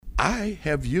I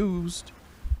have used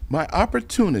my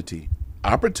opportunity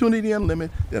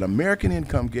unlimited that American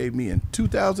Income gave me in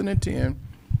 2010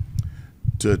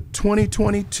 to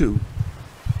 2022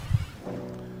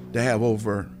 to have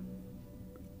over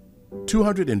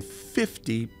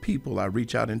 250 people I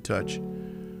reach out and touch.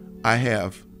 I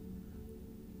have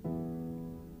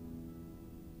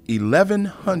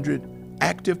 1,100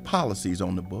 active policies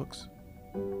on the books.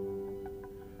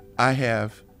 I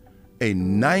have a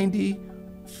 95%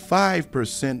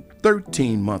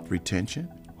 13-month retention.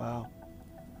 Wow.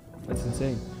 That's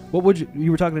insane. What would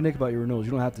you were talking to Nick about your renewals.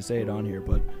 You don't have to say it on here,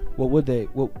 but what would they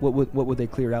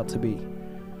clear out to be?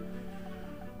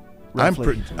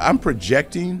 I'm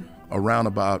projecting around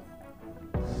about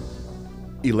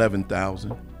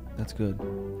 11,000. That's good.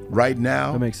 Right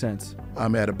now, that makes sense.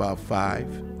 I'm at about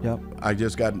 5. Yep. I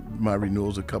just got my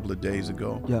renewals a couple of days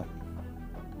ago. Yep.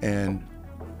 And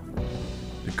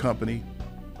the company,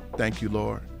 thank you,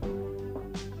 Lord.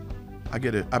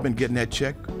 I've been getting that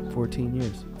check 14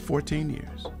 years. 14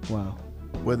 years. Wow.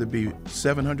 Whether it be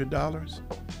 $700 or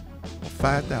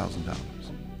 $5,000.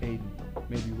 Aiden,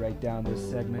 maybe write down this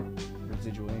segment,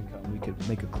 residual income. We could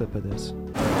make a clip of this.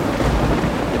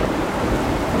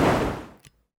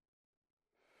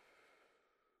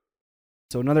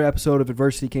 So another episode of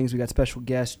Adversity Kings. We got special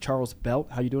guest Charles Belt.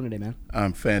 How you doing today, man?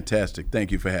 I'm fantastic. Thank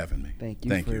you for having me. Thank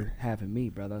you for having me,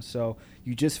 brother. So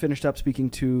you just finished up speaking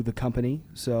to the company.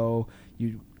 So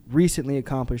you recently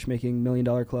accomplished making $1 Million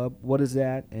Club. What is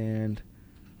that? And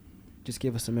just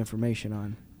give us some information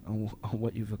on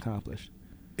what you've accomplished.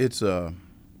 It's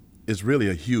really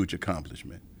a huge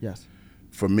accomplishment. Yes.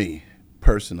 For me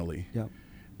personally. Yep.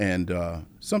 And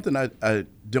something I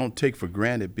don't take for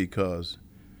granted because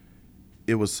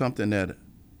it was something that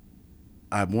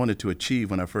I wanted to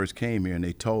achieve when I first came here, and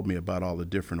they told me about all the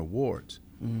different awards.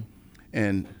 Mm-hmm.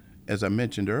 And as I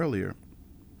mentioned earlier,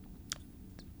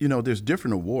 there's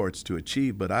different awards to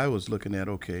achieve, but I was looking at,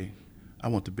 okay, I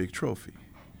want the big trophy.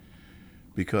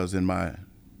 Because in my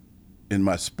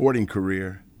sporting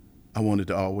career, I wanted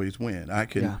to always win.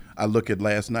 I look at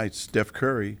last night, Steph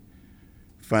Curry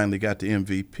finally got the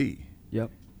MVP. Yep.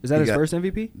 Is that his first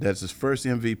MVP? That's his first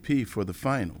MVP for the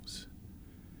finals.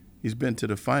 He's been to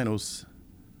the finals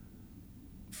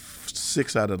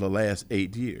 6 out of the last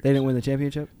 8 years. They didn't win the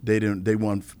championship? They didn't. They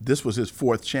won. This was his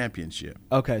 4th championship.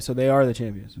 Okay, so they are the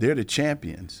champions. They're the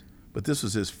champions, but this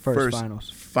was his first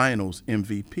finals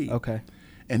MVP. Okay.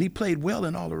 And he played well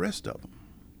in all the rest of them,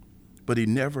 but he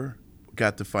never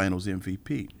got the finals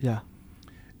MVP. Yeah.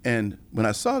 And when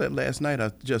I saw that last night, I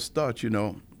just thought,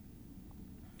 in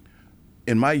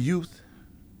my youth,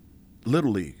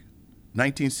 Little League,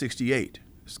 1968,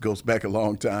 this goes back a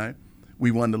long time,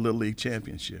 we won the Little League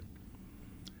championship.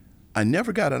 I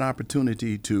never got an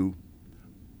opportunity to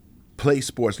play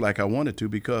sports like I wanted to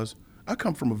because I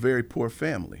come from a very poor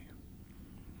family,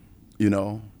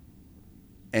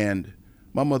 and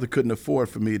my mother couldn't afford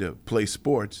for me to play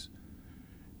sports,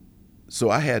 so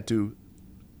I had to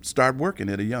start working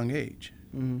at a young age.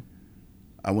 Mm-hmm.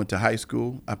 I went to high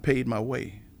school. I paid my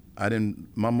way.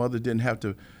 My mother didn't have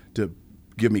to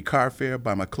give me car fare,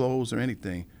 buy my clothes or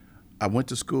anything. I went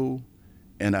to school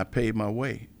and I paid my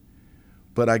way.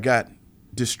 But I got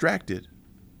distracted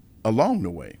along the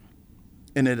way.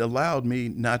 And it allowed me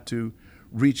not to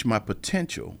reach my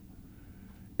potential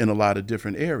in a lot of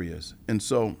different areas. And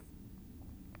so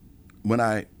when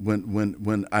I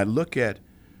look at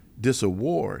this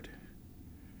award,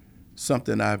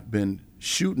 something I've been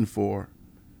shooting for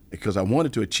because I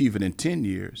wanted to achieve it in 10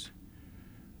 years,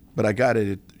 but I got it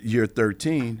at year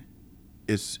 13,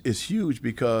 it's huge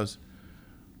because,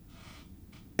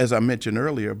 as I mentioned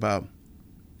earlier about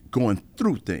going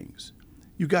through things,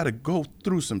 you got to go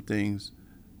through some things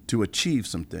to achieve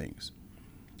some things.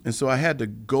 And so I had to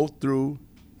go through,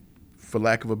 for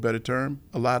lack of a better term,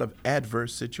 a lot of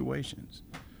adverse situations.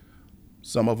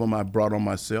 Some of them I brought on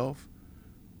myself,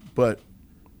 but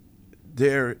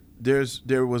there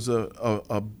was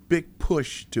a big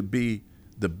push to be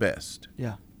the best.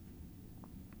 Yeah.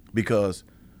 Because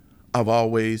I've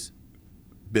always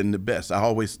been the best. I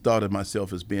always thought of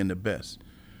myself as being the best.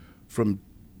 From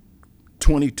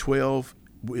 2012,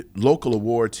 local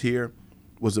awards here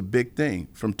was a big thing.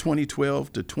 From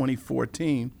 2012 to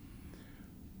 2014,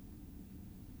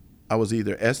 I was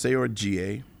either SA or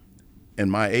GA, and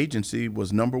my agency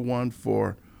was #1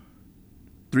 for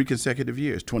 3 consecutive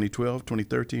years, 2012,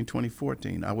 2013,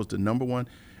 2014. I was the #1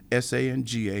 SA and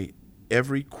GA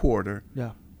every quarter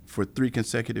for 3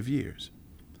 consecutive years.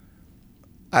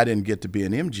 I didn't get to be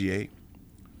an MGA,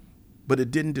 but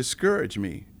it didn't discourage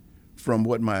me from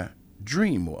what my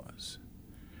dream was.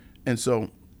 And so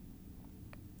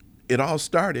it all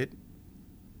started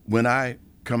when I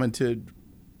come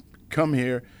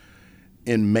here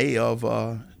in May of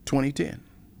 2010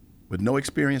 with no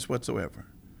experience whatsoever.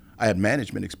 I had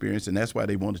management experience, and that's why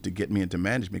they wanted to get me into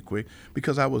management quick,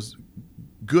 because I was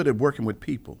good at working with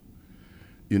people,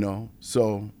 you know.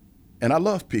 So, and I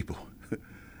love people,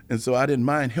 and so I didn't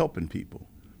mind helping people.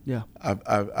 Yeah.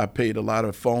 I paid a lot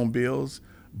of phone bills,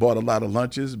 bought a lot of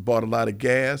lunches, bought a lot of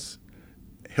gas,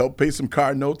 helped pay some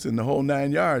car notes, and the whole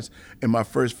 9 yards in my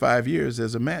first 5 years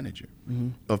as a manager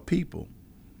of people.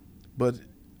 But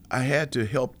I had to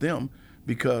help them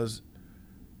because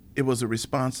it was a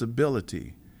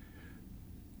responsibility.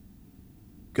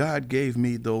 God gave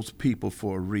me those people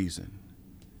for a reason.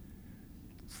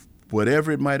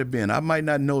 Whatever it might have been, I might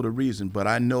not know the reason, but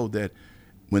I know that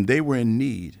when they were in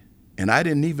need, and I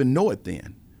didn't even know it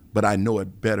then, but I know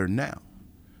it better now.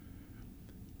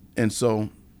 And so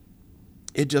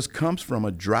it just comes from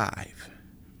a drive.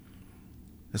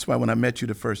 That's why when I met you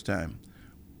the first time,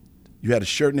 you had a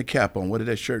shirt and a cap on. What did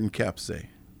that shirt and cap say?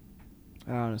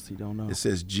 I honestly don't know. It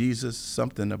says Jesus,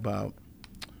 something about,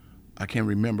 I can't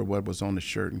remember what was on the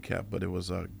shirt and cap, but it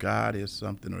was God is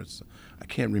something, or I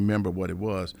can't remember what it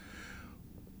was.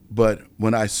 But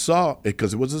when I saw it,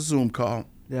 because it was a Zoom call,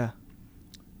 Yeah.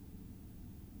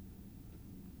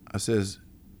 I says,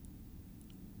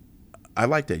 I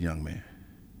like that young man,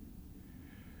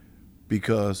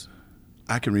 because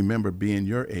I can remember being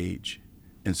your age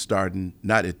and starting,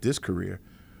 not at this career,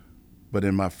 but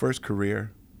in my first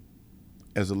career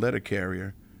as a letter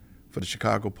carrier for the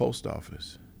Chicago Post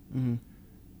Office. Mm-hmm.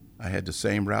 I had the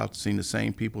same route, seen the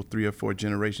same people, 3 or 4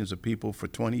 generations of people for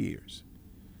 20 years.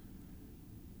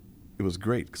 It was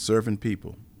great, serving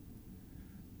people,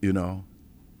 you know.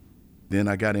 Then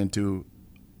I got into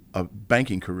a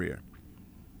banking career.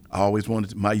 I always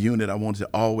wanted, my unit, I wanted to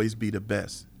always be the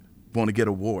best. Want to get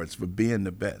awards for being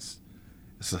the best.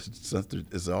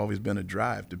 It's always been a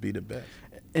drive to be the best.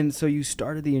 And so you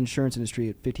started the insurance industry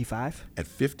at 55? At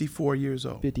 54 years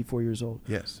old. 54 years old.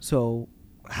 Yes. So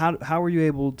how were you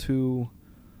able to,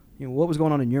 you know, what was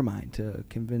going on in your mind to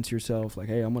convince yourself, like,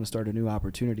 hey, I'm going to start a new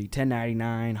opportunity,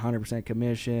 1099, 100%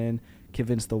 commission,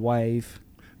 convince the wife?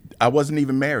 I wasn't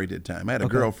even married at the time. I had a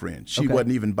Okay. girlfriend. She Okay.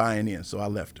 wasn't even buying in, so I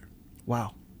left her.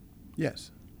 Wow.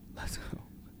 Yes. Let's go.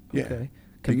 Yeah. Okay.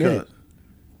 Committed.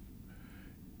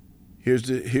 Because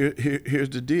here's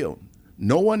the deal.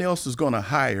 No one else is going to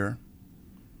hire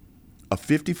a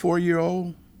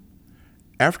 54-year-old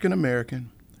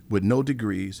African-American with no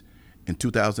degrees in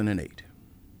 2008.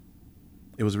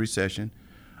 It was a recession.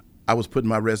 I was putting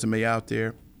my resume out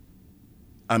there.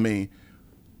 I mean,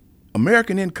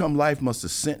 American Income Life must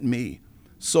have sent me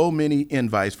so many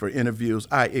invites for interviews.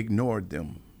 I ignored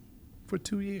them for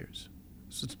 2 years.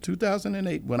 Since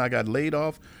 2008, when I got laid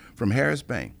off from Harris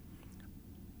Bank.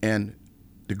 And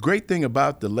the great thing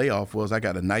about the layoff was I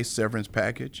got a nice severance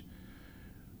package.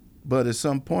 But at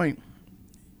some point,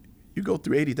 you go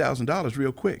through $80,000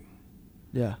 real quick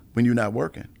Yeah. when you're not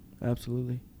working.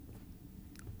 Absolutely.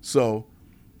 So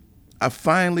I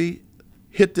finally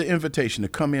hit the invitation to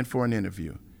come in for an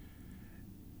interview.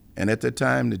 And at that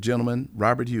time, the gentleman,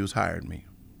 Robert Hughes, hired me.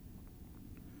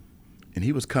 And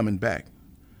he was coming back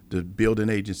to build an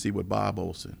agency with Bob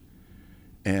Olson.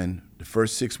 And the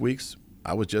first 6 weeks,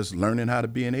 I was just learning how to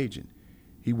be an agent.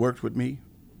 He worked with me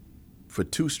for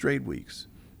 2 straight weeks.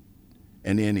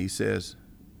 And then he says,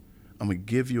 I'm going to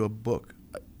give you a book.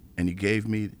 And he gave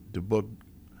me the book,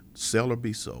 Sell or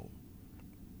Be Sold.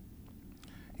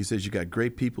 He says, you got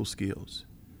great people skills,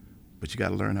 but you got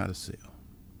to learn how to sell.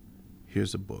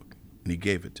 Here's a book. And he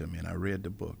gave it to me, and I read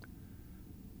the book.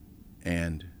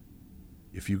 And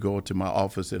if you go to my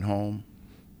office at home,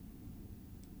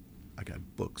 I got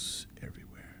books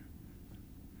everywhere.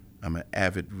 I'm an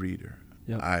avid reader.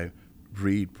 Yep. I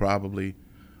read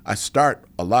I start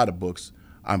a lot of books.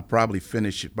 I'm probably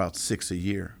finished about 6 a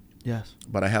year. Yes.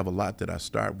 But I have a lot that I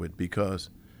start with because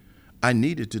I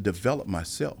needed to develop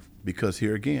myself, because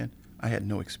here again, I had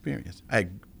no experience. I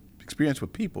had experience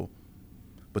with people,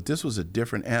 but this was a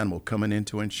different animal coming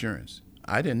into insurance.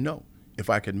 I didn't know if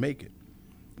I could make it,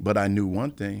 but I knew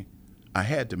one thing, I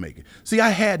had to make it. See, I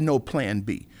had no plan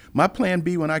B. My plan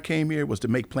B when I came here was to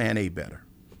make plan A better.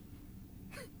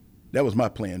 That was my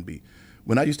plan B.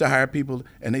 When I used to hire people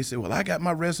and they said, well, I got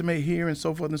my resume here and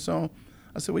so forth and so on.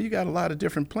 I said, well, you got a lot of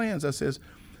different plans. I says,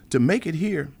 to make it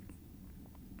here,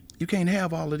 you can't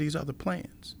have all of these other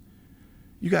plans.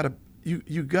 You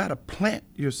gotta plant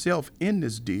yourself in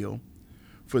this deal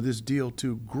for this deal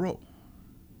to grow.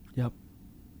 Yep.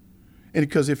 And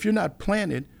because if you're not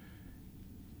planted,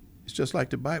 it's just like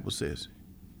the Bible says,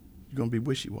 you're gonna be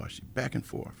wishy-washy, back and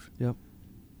forth. Yep.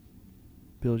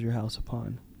 Build your house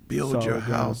upon Build your solid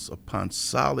house upon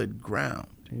solid ground.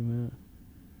 Amen.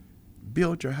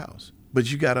 Build your house.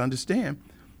 But you got to understand,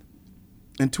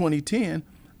 in 2010,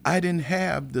 I didn't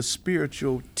have the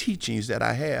spiritual teachings that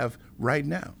I have right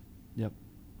now. Yep.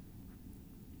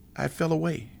 I fell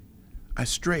away. I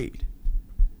strayed.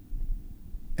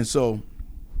 And so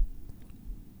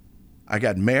I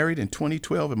got married in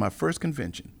 2012 at my first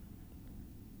convention.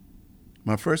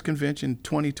 My first convention,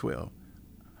 2012.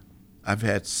 I've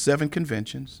had 7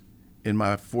 conventions in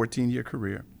my 14-year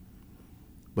career.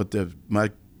 But my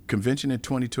convention in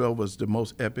 2012 was the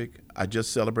most epic. I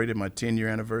just celebrated my 10-year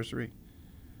anniversary.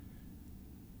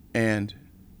 And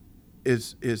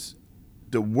it's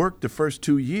the work the first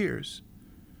 2 years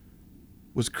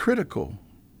was critical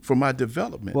for my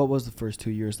development. What was the first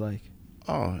 2 years like?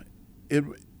 Oh,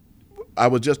 I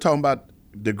was just talking about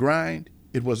the grind.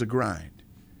 It was a grind.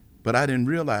 But I didn't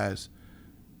realize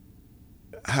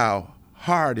how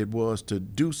hard it was to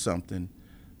do something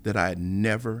that I had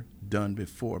never done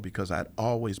before, because I'd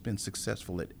always been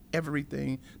successful at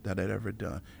everything that I'd ever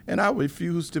done. And I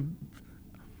refused to.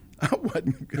 I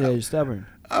wasn't. Yeah, you're stubborn.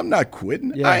 I'm not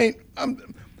quitting. Yeah.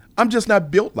 I'm just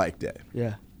not built like that.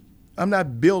 Yeah. I'm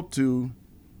not built to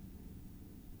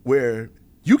where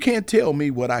you can't tell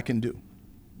me what I can do.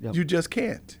 Yep. You just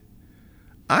can't.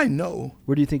 I know.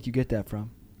 Where do you think you get that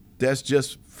from? That's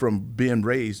just from being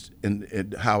raised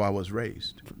and how I was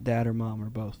raised. Dad or mom or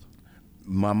both?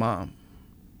 My mom.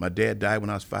 My dad died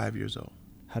when I was 5 years old.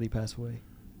 How did he pass away?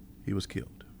 He was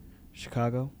killed.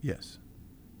 Chicago? Yes.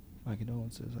 My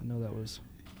condolences. I know that was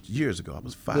Years ago. I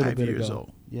was 5 years ago.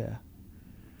 old. Yeah.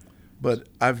 But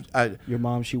Your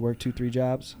mom, she worked 2-3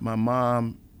 jobs? my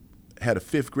mom had a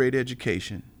 5th grade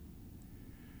education.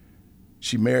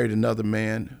 She married another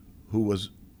man who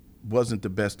wasn't the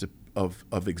best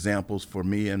of examples for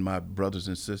me and my brothers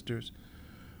and sisters.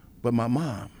 But my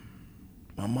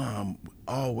mom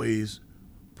always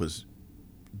was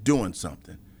doing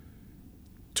something.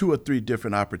 2 or 3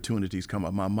 different opportunities come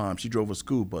up. My mom, she drove a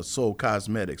school bus, sold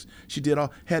cosmetics. She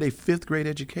had a 5th grade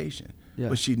education. Yeah.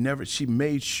 But she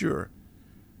made sure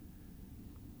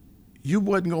you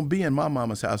wasn't going to be in my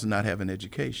mama's house and not have an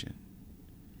education.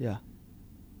 Yeah.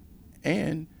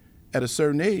 And at a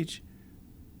certain age,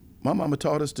 my mama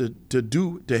taught us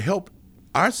to help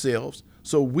ourselves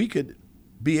so we could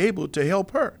be able to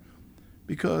help her,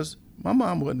 because my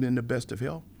mom wasn't in the best of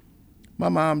health. My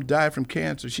mom died from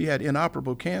cancer. She had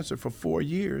inoperable cancer for 4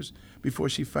 years before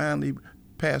she finally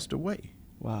passed away.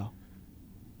 Wow.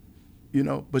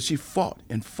 But she fought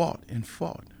and fought and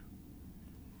fought.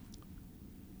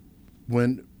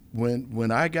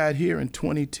 When I got here in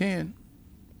 2010,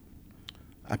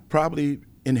 I probably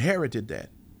inherited that.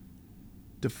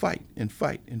 To fight and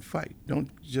fight and fight. Don't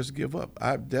just give up.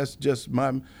 That's just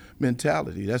my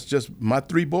mentality. That's just my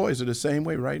 3 boys are the same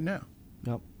way right now.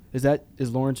 Yep.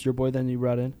 Is Lawrence your boy then you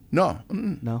brought in? No.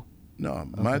 No. No.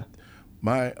 Okay.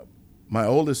 My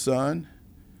oldest son.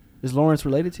 Is Lawrence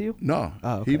related to you? No.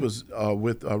 Oh, okay. He was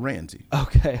with Ramsey.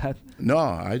 Okay. No,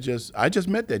 I just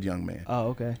met that young man. Oh,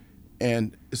 okay.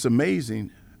 And it's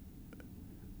amazing.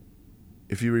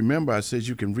 If you remember, I said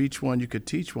you can reach one, you could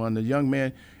teach one. The young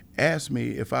man asked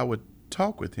me if I would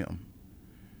talk with him,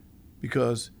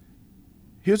 because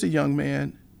here's a young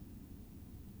man,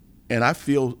 and I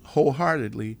feel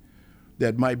wholeheartedly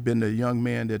that might have been the young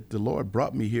man that the Lord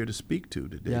brought me here to speak to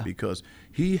today. Yeah. Because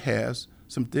he has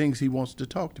some things he wants to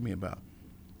talk to me about.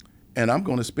 And I'm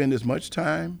going to spend as much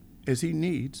time as he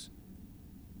needs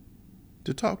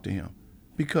to talk to him,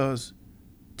 because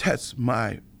that's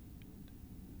my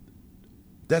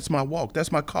walk.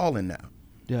 That's my calling now.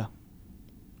 Yeah.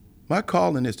 My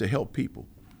calling is to help people,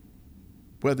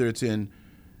 whether it's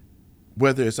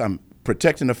I'm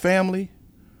protecting a family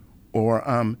or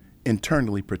I'm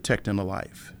internally protecting a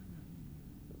life,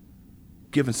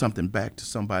 giving something back to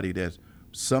somebody that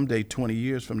someday, 20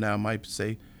 years from now, might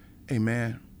say, hey,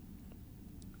 man,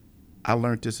 I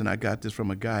learned this and I got this from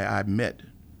a guy I met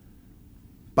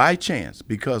by chance,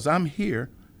 because I'm here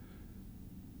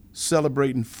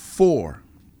celebrating 4.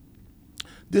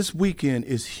 This weekend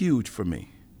is huge for me.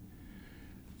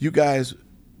 You guys,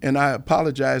 and I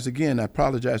apologize again, I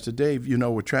apologize to Dave,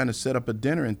 we're trying to set up a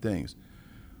dinner and things.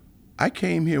 I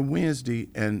came here Wednesday,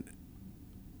 and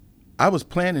I was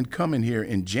planning coming here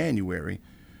in January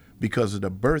because of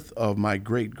the birth of my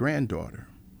great-granddaughter.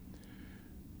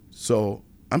 So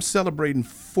I'm celebrating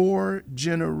 4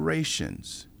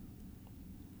 generations.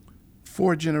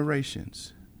 4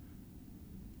 generations.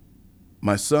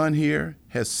 My son here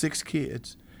has 6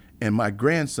 kids, and my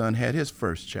grandson had his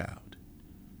first child.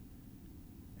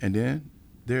 And then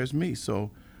there's me. So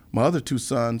my other 2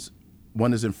 sons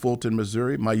one is in Fulton,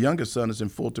 Missouri. My youngest son is in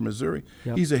Fulton, Missouri.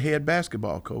 Yep. He's a head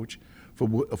basketball coach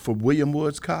for William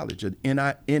Woods College, an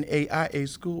NAIA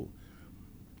school.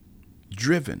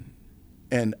 Driven,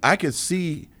 and I could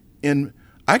see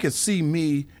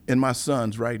me in my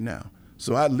sons right now.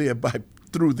 So I live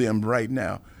through them right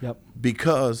now. Yep.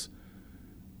 Because,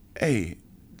 hey,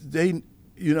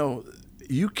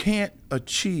 you can't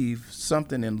achieve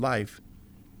something in life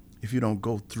if you don't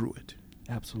go through it.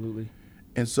 Absolutely.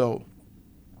 And so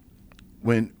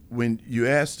when you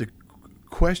ask the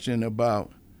question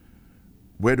about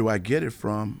where do I get it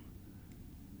from,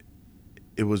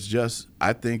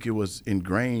 I think it was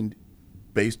ingrained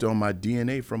based on my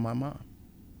DNA from my mom.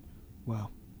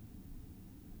 Wow.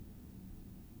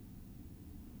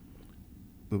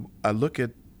 But I look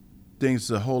at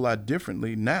things a whole lot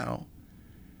differently now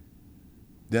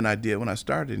than I did when I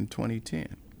started in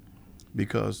 2010,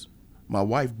 because my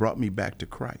wife brought me back to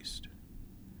Christ.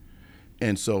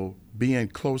 And so being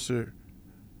closer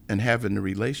and having a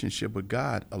relationship with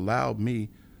God allowed me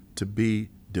to be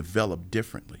developed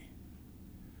differently.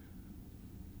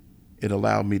 It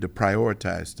allowed me to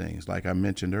prioritize things, like I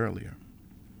mentioned earlier.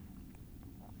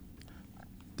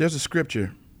 There's a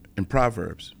scripture in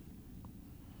Proverbs.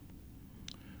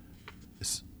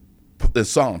 It's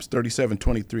Psalms 37,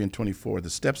 23, and 24. The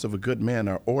steps of a good man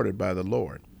are ordered by the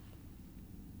Lord.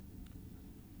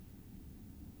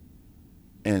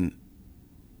 And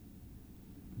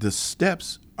the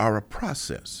steps are a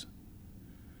process.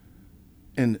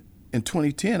 And in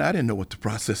 2010, I didn't know what the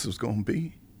process was going to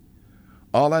be.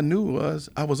 All I knew was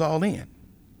I was all in.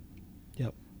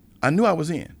 Yep. I knew I was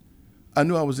in. I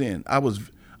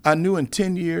knew in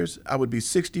 10 years I would be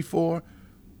 64.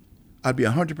 I'd be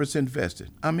 100%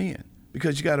 vested. I'm in.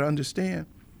 Because you got to understand,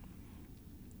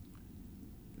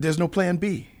 there's no plan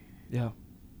B. Yeah.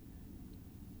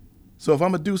 So if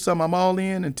I'm going to do something, I'm all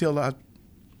in until I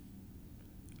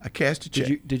cash the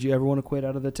check. Did you ever want to quit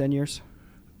out of the 10 years?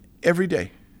 Every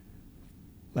day.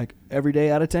 Like every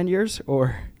day out of 10 years,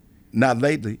 or? Not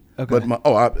lately. Okay.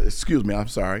 But excuse me, I'm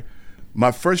sorry.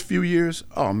 My first few years,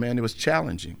 oh man, it was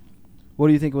challenging. What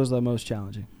do you think was the most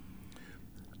challenging?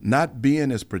 Not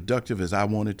being as productive as I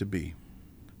wanted to be.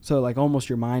 So like almost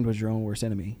your mind was your own worst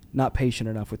enemy, not patient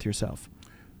enough with yourself.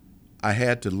 I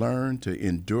had to learn to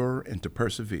endure and to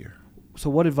persevere. So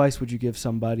what advice would you give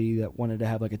somebody that wanted to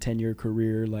have like a 10-year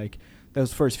career, like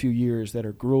those first few years that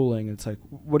are grueling? It's like,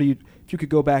 if you could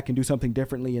go back and do something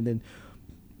differently and then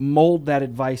mold that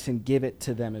advice and give it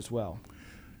to them as well?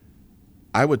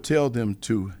 I would tell them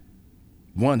to,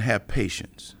 one, have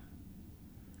patience.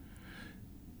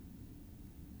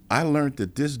 I learned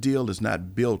that this deal is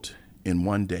not built in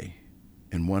one day,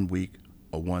 in 1 week,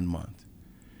 or 1 month.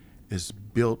 It's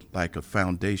built like a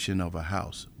foundation of a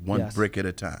house, one brick at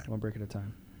a time. One brick at a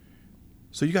time.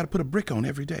 So you got to put a brick on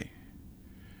every day.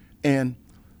 And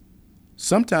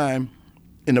sometime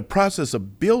in the process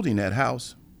of building that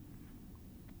house,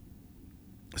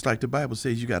 it's like the Bible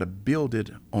says, you got to build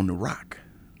it on the rock.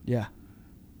 Yeah.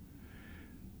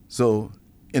 So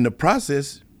in the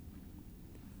process,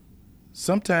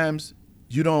 sometimes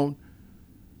you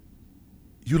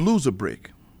lose a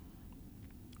brick,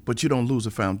 but you don't lose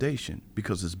a foundation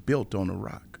because it's built on a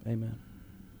rock. Amen.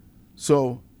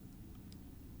 So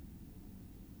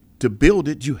to build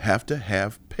it, you have to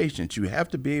have patience. You have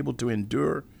to be able to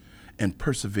endure and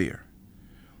persevere.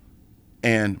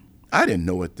 And I didn't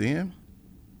know it then.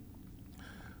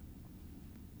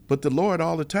 But the Lord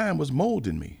all the time was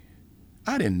molding me.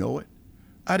 I didn't know it.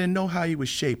 I didn't know how he was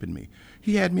shaping me.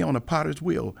 He had me on a potter's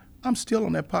wheel. I'm still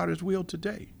on that potter's wheel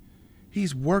today.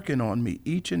 He's working on me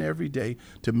each and every day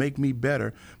to make me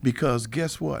better, because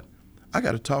guess what? I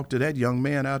got to talk to that young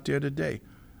man out there today.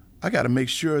 I got to make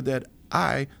sure that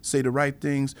I say the right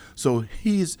things so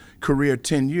his career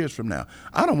 10 years from now.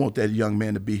 I don't want that young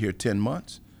man to be here 10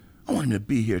 months. I want him to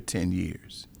be here 10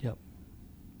 years. Yep.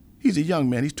 He's a young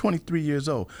man. He's 23 years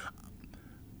old.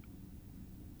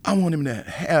 I want him to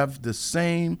have the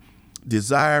same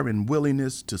desire and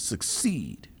willingness to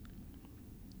succeed.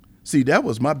 See, that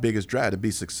was my biggest drive, to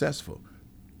be successful.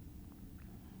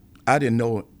 I didn't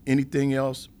know anything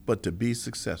else but to be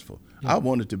successful. Yeah. I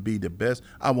wanted to be the best.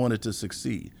 I wanted to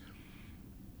succeed.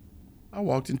 I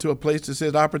walked into a place that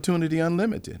said opportunity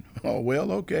unlimited. Oh,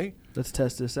 well, okay. Let's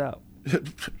test this out.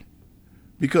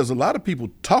 Because a lot of people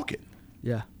talk it.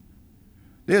 Yeah.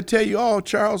 They'll tell you, oh,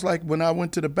 Charles, like when I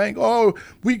went to the bank, you're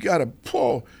going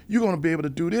to be able to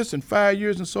do this in 5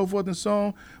 years and so forth and so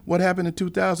on. What happened in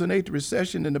 2008, the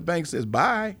recession, and the bank says,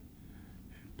 bye.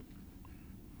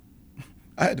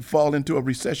 I had to fall into a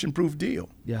recession-proof deal.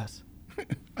 Yes.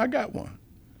 I got one.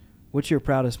 What's your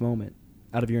proudest moment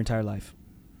out of your entire life?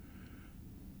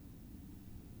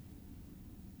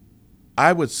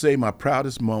 I would say my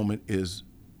proudest moment is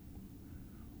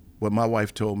what my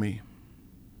wife told me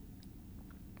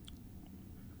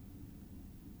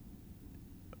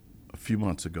a few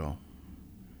months ago.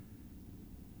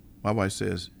 My wife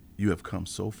says, "You have come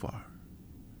so far.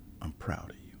 I'm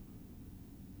proud of you."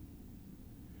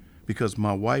 Because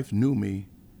my wife knew me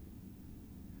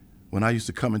when I used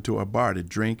to come into a bar to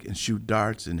drink and shoot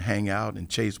darts and hang out and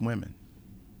chase women.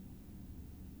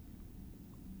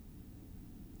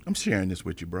 I'm sharing this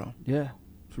with you, bro. Yeah,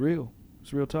 it's real.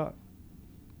 It's real talk.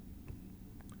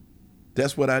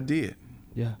 That's what I did.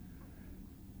 Yeah.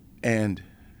 And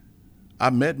I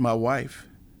met my wife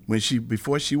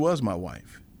before she was my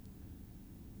wife.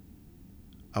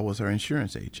 I was her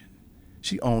insurance agent.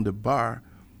 She owned a bar,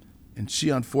 and she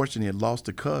unfortunately had lost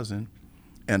a cousin.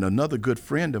 And another good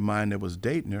friend of mine that was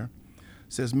dating her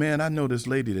says, "Man, I know this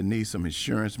lady that needs some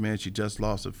insurance, man. She just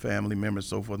lost a family member,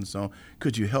 so forth and so on.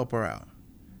 Could you help her out?"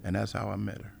 And that's how I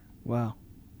met her. Wow.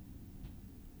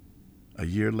 A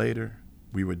year later,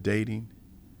 we were dating.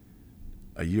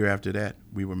 A year after that,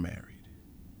 we were married.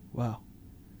 Wow.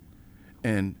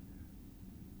 And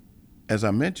as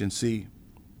I mentioned, see,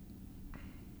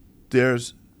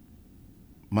 there's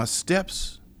my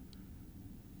steps.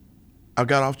 I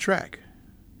got off track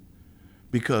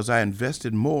because I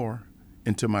invested more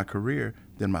into my career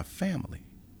than my family,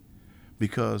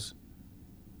 because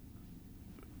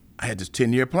I had this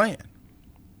 10-year plan.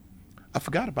 I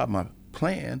forgot about my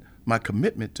plan, my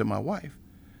commitment to my wife.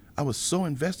 I was so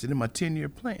invested in my 10-year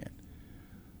plan.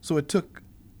 So it took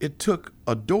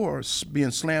a door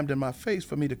being slammed in my face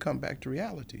for me to come back to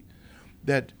reality,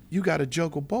 that you got to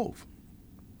juggle both.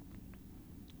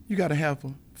 You got to have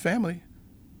a family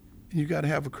and you got to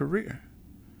have a career.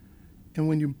 And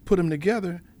when you put them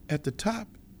together, at the top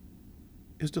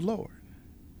is the Lord.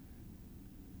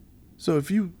 So if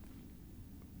you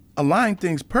align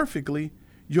things perfectly,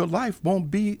 your life won't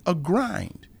be a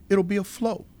grind. It'll be a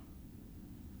flow.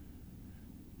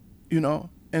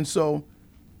 And so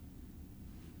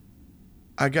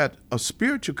I got a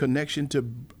spiritual connection to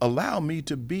allow me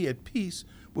to be at peace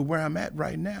with where I'm at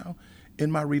right now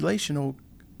in my relational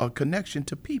connection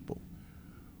to people,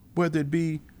 whether it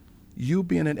be you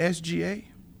being an SGA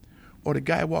or the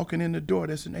guy walking in the door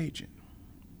that's an agent.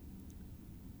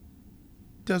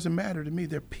 Doesn't matter to me.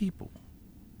 They're people.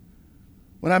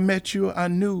 When I met you, I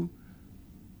knew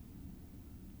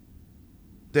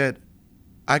that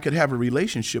I could have a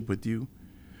relationship with you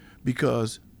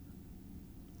because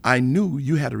I knew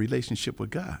you had a relationship with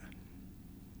God.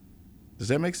 Does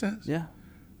that make sense? Yeah.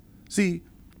 See,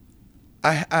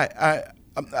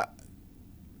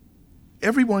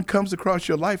 everyone comes across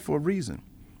your life for a reason.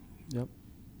 Yep.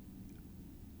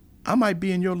 I might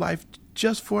be in your life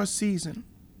just for a season,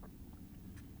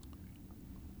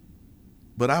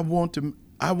 but I want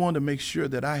to make sure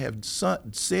that I have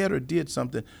said or did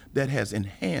something that has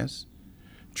enhanced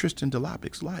Tristan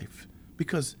Dlabik's life,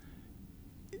 because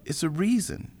it's a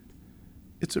reason.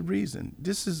 It's a reason.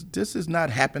 This is not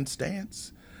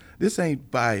happenstance. This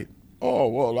ain't by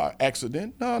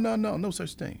accident. No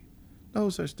such thing. No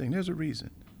such thing. There's a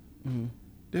reason. Mm-hmm.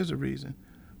 There's a reason.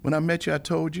 When I met you, I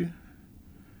told you.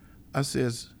 I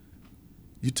says,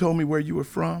 you told me where you were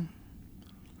from,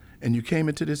 and you came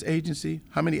into this agency.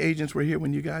 How many agents were here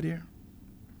when you got here?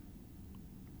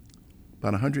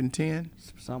 About 110?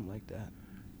 Something like that.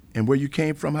 And where you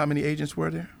came from, how many agents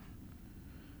were there?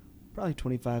 Probably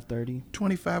 25, 30.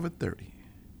 25 or 30.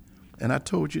 And I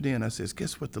told you then, I says,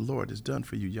 guess what the Lord has done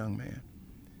for you, young man?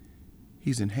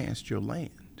 He's enhanced your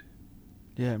land.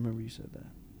 Yeah, I remember you said that.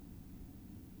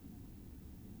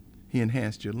 He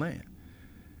enhanced your land.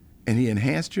 And he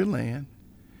enhanced your land.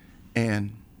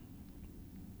 And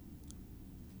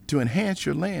to enhance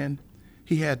your land,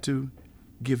 he had to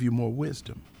give you more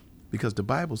wisdom. Because the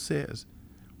Bible says,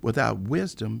 without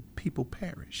wisdom, people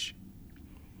perish.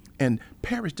 And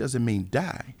perish doesn't mean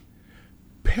die.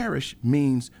 Perish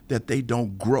means that they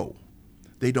don't grow.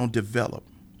 They don't develop.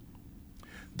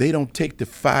 They don't take the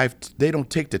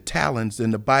talents in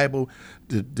the Bible.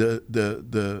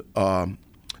 The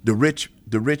rich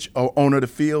owner of the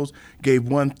fields gave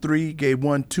one 3, gave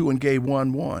one 2, and gave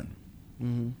one 1.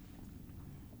 Mm-hmm.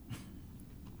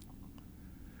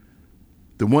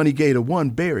 The one he gave to 1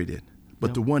 buried it,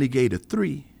 but the one he gave to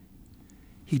 3,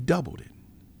 he doubled it.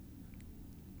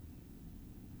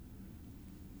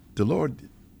 The Lord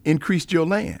increased your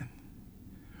land,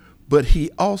 but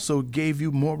he also gave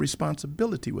you more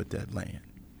responsibility with that land.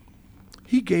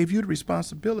 He gave you the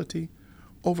responsibility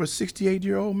over a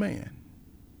 68-year-old man.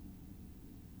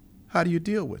 How do you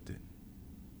deal with it?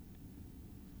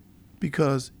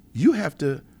 Because you have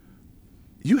to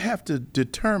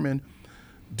determine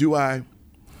do I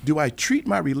treat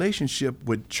my relationship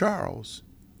with Charles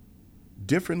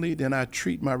differently than I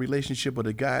treat my relationship with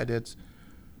a guy that's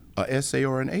a SA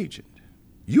or an agent?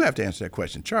 You have to answer that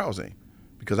question. Charles ain't,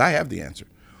 because I have the answer.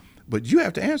 But you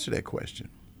have to answer that question.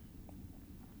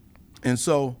 And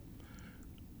so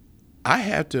I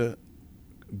had to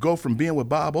go from being with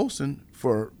Bob Olson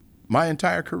for my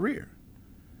entire career.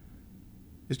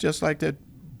 It's just like that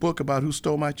book about Who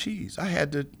Stole My Cheese. I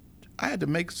had to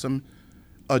make some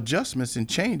adjustments and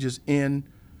changes in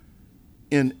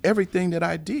everything that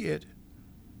I did.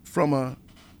 My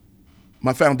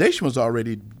foundation was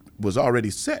already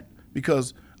set,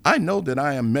 because I know that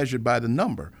I am measured by the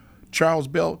number. Charles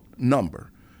Belt,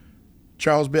 number.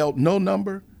 Charles Belt, no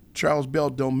number. Charles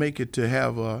Belt don't make it to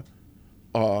have a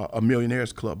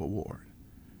Millionaires Club award.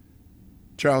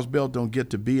 Charles Belt don't get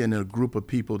to be in a group of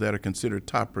people that are considered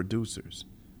top producers.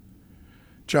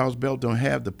 Charles Belt don't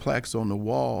have the plaques on the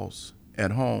walls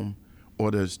at home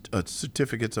or the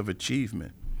certificates of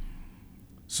achievement.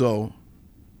 So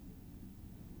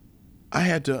I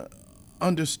had to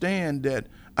understand that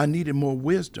I needed more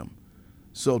wisdom.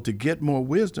 So to get more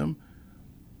wisdom,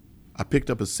 I picked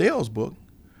up a sales book,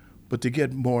 but to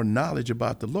get more knowledge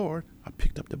about the Lord, I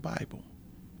picked up the Bible.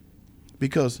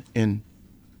 Because in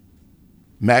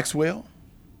Maxwell,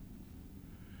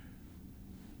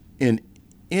 in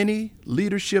any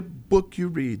leadership book you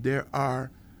read, there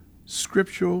are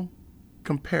scriptural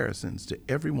comparisons to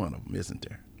every one of them, isn't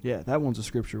there? Yeah, that one's a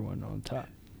scripture one on top.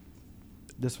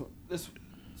 This one right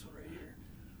here.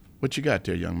 What you got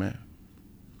there, young man?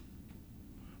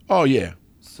 Oh, yeah.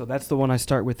 So that's the one I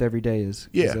start with every day is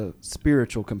a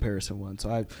spiritual comparison one.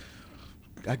 So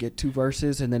I get 2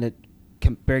 verses, and then it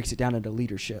breaks it down into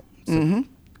leadership. So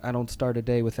I don't start a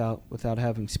day without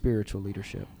having spiritual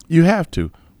leadership. You have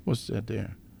to. What's that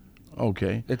there?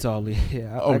 Okay. It's all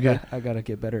Okay. I got to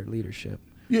get better at leadership.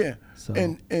 Yeah. So.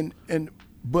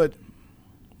 But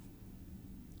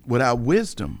without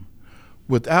wisdom,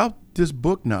 without this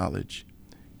book knowledge,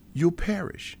 you'll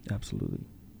perish. Absolutely.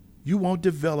 You won't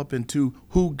develop into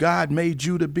who God made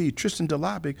you to be. Tristan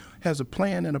Dlabik has a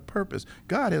plan and a purpose.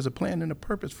 God has a plan and a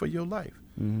purpose for your life.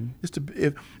 Mm-hmm. It's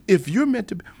to, if you're meant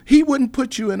to be, he wouldn't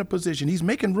put you in a position. He's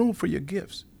making room for your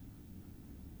gifts.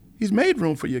 He's made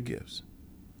room for your gifts.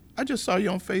 I just saw you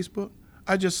on Facebook.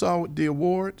 I just saw the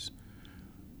awards.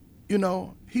 You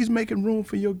know, he's making room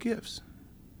for your gifts.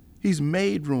 He's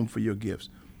made room for your gifts.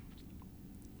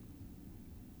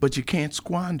 But you can't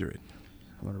squander it.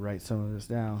 I'm going to write some of this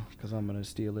down because I'm going to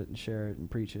steal it and share it and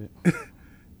preach it.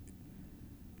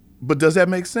 But does that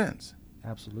make sense?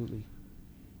 Absolutely.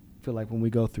 I feel like when we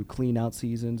go through clean out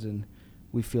seasons and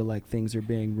we feel like things are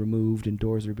being removed and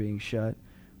doors are being shut,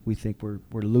 we think we're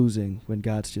losing when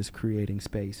God's just creating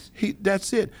space.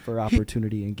 That's it. For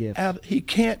opportunity and gifts. He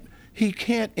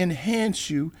can't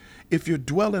enhance you if you're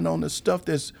dwelling on the stuff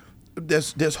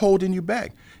that's holding you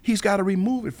back. He's got to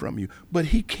remove it from you, but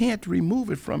he can't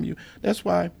remove it from you. That's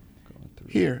why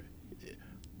here's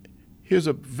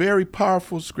a very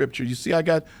powerful scripture. You see, I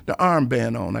got the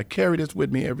armband on. I carry this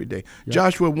with me every day. Yep.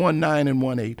 Joshua 1:9 and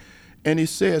 1:8. And he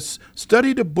says,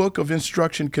 study the book of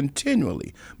instruction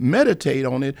continually. Meditate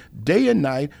on it day and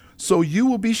night so you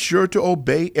will be sure to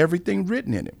obey everything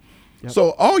written in it. Yep.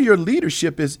 So all your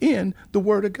leadership is in the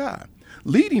Word of God.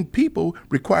 Leading people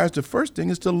requires the first thing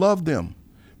is to love them.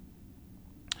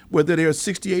 Whether they're a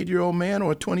 68-year-old man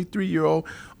or a 23-year-old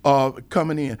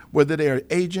coming in, whether they're an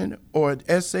agent or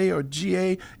an SA or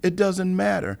GA, it doesn't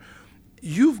matter.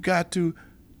 You've got to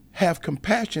have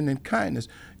compassion and kindness.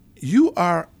 You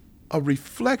are a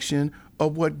reflection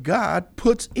of what God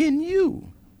puts in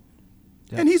you.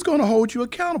 Yep. And he's going to hold you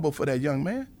accountable for that, young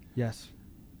man. Yes.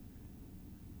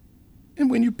 And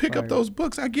when you pick up those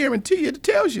books, I guarantee you it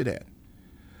tells you that.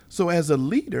 So as a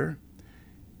leader,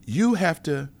 you have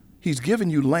to, he's given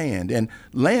you land, and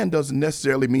land doesn't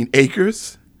necessarily mean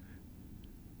acres.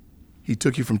 He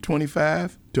took you from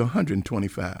 25 to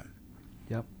 125.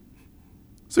 Yep.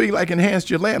 So he enhanced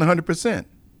your land 100%.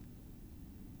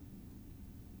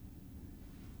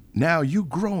 Now you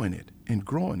growing it,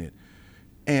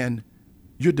 and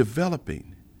you're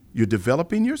developing. You're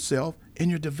developing yourself, and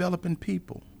you're developing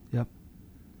people. Yep.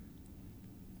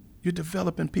 You're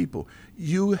developing people.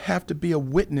 You have to be a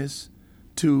witness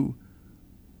to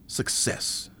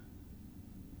success.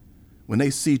 When they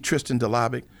see Tristan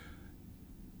Dlabik,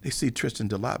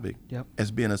 yep.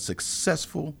 as being a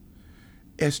successful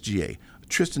SGA.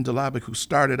 Tristan Dlabik, who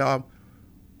started off,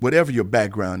 whatever your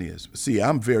background is. See,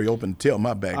 I'm very open to tell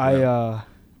my background.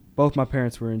 Both my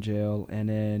parents were in jail, and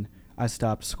then I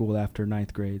stopped school after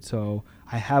 9th grade. So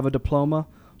I have a diploma,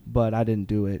 but I didn't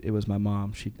do it. It was my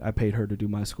mom. I paid her to do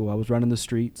my school. I was running the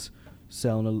streets,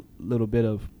 selling a little bit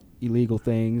of illegal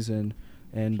things, and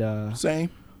Same.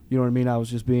 you know what I mean? I was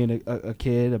just being a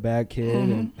kid, a bad kid,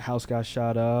 and house got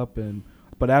shot up.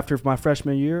 But after my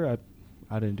freshman year,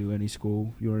 I didn't do any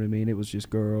school. You know what I mean? It was just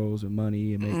girls and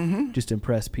money and just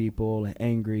impress people and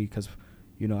angry because,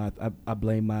 you know, I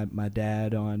blame my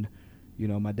dad on, you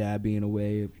know, my dad being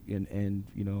away and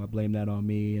you know, I blame that on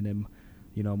me. And then,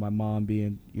 you know, my mom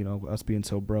being, you know, us being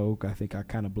so broke, I think I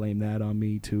kind of blame that on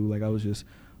me too. Like I was just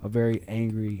a very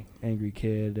angry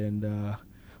kid. And,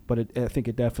 but I think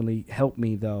it definitely helped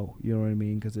me though. You know what I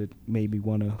mean? Because it made me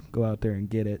want to go out there and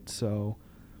get it. So,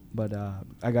 but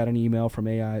I got an email from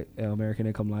American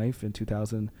Income Life in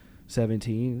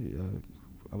 2017.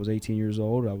 I was 18 years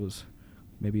old. I was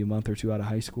maybe a month or two out of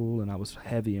high school, and I was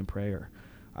heavy in prayer.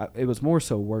 It was more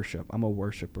so worship. I'm a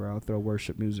worshiper. I'll throw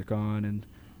worship music on and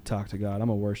talk to God. I'm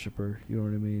a worshiper. You know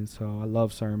what I mean? So I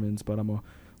love sermons, but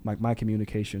my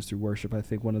communication is through worship. I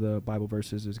think one of the Bible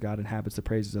verses is God inhabits the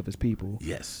praises of his people.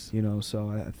 Yes. You know, so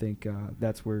I think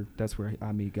that's where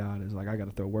I meet God is like I got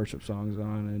to throw worship songs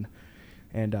on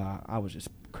and I was just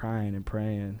crying and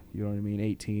praying. You know what I mean?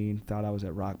 18, thought I was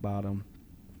at rock bottom,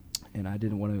 and I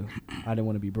didn't want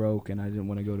to be broke, and I didn't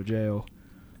want to go to jail.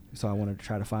 So I wanted to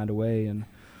try to find a way. And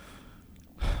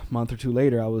a month or two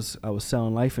later, I was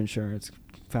selling life insurance.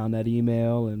 Found that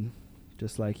email, and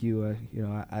just like you, you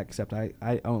know, I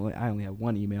only had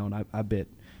one email, and I bit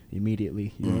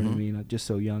immediately. You know what I mean? I'm just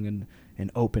so young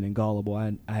and open and gullible.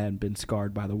 I hadn't been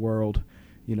scarred by the world,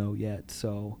 you know, yet.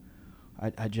 So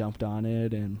I jumped on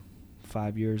it, and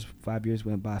 5 years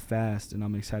went by fast, and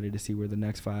I'm excited to see where the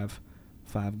next five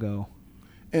go.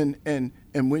 And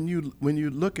when you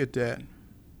look at that,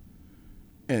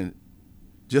 and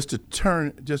just to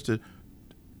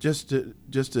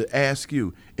ask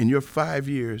you, in your 5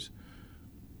 years,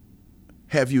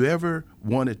 have you ever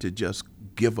wanted to just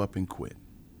give up and quit?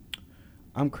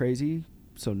 I'm crazy,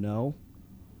 so no.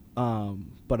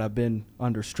 But I've been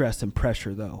under stress and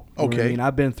pressure, though. You know what I mean?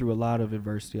 I've been through a lot of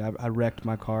adversity. I wrecked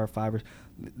my car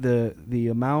the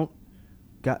amount.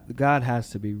 God has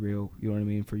to be real. You know what I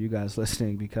mean? For you guys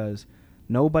listening, because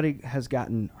nobody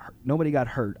got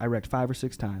hurt. I wrecked 5 or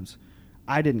 6 times.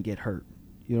 I didn't get hurt.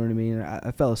 You know what I mean?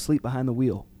 I fell asleep behind the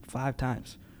wheel 5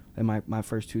 times in my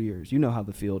first 2 years. You know how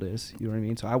the field is. You know what I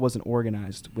mean? So I wasn't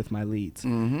organized with my leads.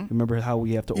 Remember how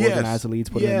we have to organize the leads,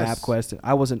 put in a MapQuest?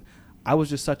 I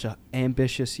was just such an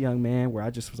ambitious young man where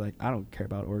I just was like, I don't care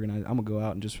about organizing. I'm going to go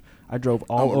out and I drove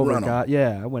all over God.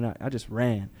 Yeah, I went out. I just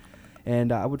ran.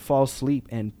 And I would fall asleep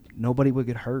and nobody would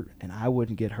get hurt and I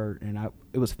wouldn't get hurt. And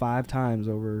it was 5 times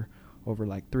over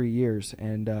like 3 years,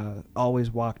 and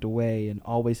always walked away and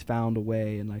always found a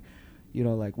way. And like, you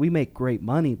know, like we make great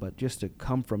money, but just to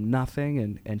come from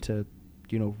nothing and to,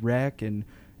 you know, wreck and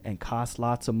cost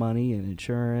lots of money and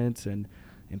insurance and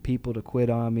people to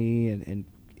quit on me and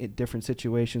in different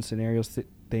situations, scenarios,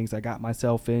 things I got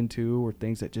myself into or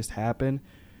things that just happen.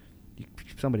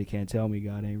 Somebody can't tell me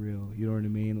God ain't real. You know what I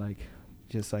mean? Like,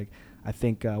 just like, I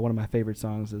think one of my favorite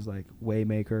songs is like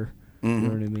Waymaker. You know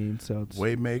what I mean? So it's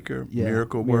Waymaker, yeah,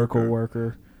 Miracle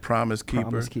Worker, Promise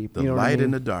Keeper, the you know light in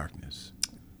the darkness.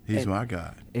 He's my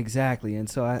God. Exactly. And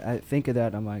so I think of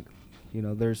that. I'm like, you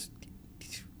know, there's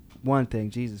one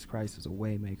thing. Jesus Christ is a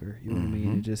Waymaker. You know what I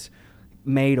mean? It just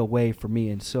made a way for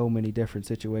me in so many different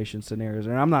situations, scenarios.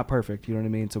 And I'm not perfect. You know what I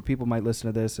mean? So people might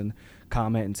listen to this and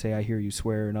comment and say, I hear you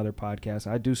swear in other podcasts.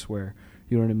 I do swear.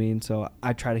 You know what I mean? So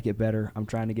I try to get better. I'm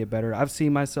trying to get better. I've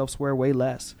seen myself swear way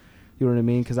less. You know what I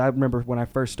mean? Because I remember when I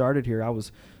first started here, I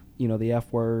was, you know, the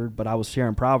F word, but I was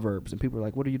sharing Proverbs, and people were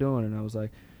like, "What are you doing?" And I was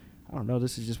like, "I don't know.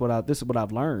 This is what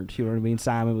I've learned." You know what I mean?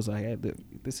 Simon was like, "Hey,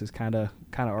 this is kind of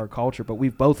our culture," but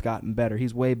we've both gotten better.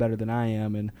 He's way better than I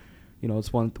am, and you know,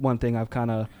 it's one thing I've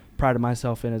kind of prided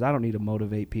myself in is I don't need to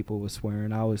motivate people with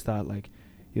swearing. I always thought like,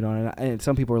 you know, and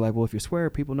some people are like, "Well, if you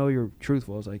swear, people know you're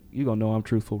truthful." I was like, "You gonna know I'm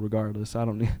truthful regardless. I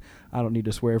don't need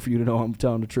to swear for you to know I'm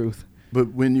telling the truth."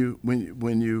 But when you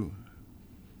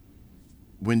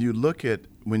look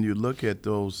at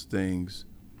those things,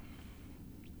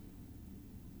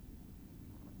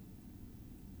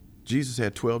 Jesus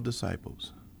had 12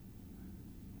 disciples.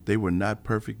 They were not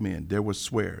perfect men. There were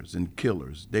swearers and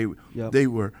killers. They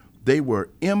were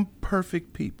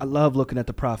imperfect people. I love looking at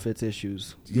the prophets'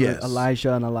 issues. Yes.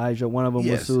 Elijah, one of them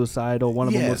was suicidal. One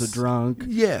of them was a drunk.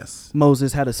 Yes.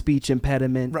 Moses had a speech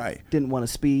impediment. Right. Didn't want to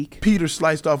speak. Peter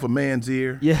sliced off a man's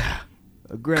ear. Yeah.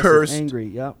 Aggressive, cursed. Angry.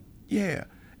 Yep. Yeah.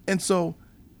 And so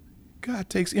God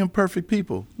takes imperfect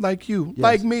people like you,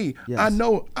 like me. Yes. I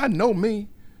know me.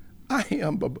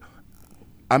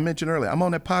 I mentioned earlier, I'm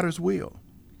on that potter's wheel.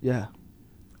 Yeah.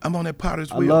 I'm on that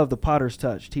potter's I wheel. love the Potter's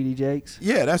Touch, T.D. Jakes.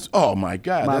 Yeah, oh my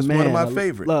God, My that's man, one of my I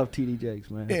favorites. Love T.D. Jakes,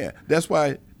 man. Yeah, that's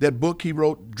why that book he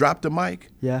wrote, Drop the Mic,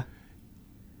 Yeah.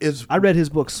 is. I read his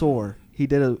book, Soar. He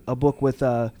did a book with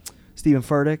Stephen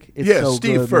Furtick. It's yeah, so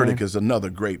Steve good, Furtick man. is another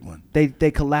great one. They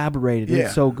collaborated. Yeah.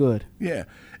 It's so good. Yeah,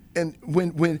 and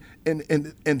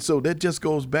and so that just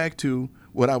goes back to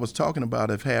what I was talking about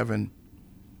of having.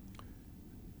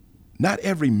 Not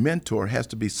every mentor has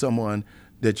to be someone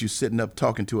that you're sitting up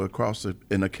talking to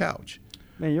in a couch.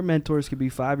 Man, your mentors could be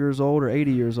 5 years old or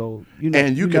 80 years old.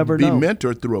 And you can never be know.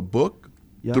 mentored through a book,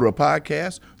 Yep. through a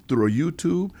podcast, through a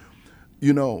YouTube.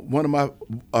 You know, one of my,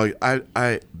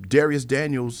 Darius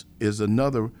Daniels is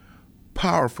another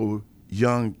powerful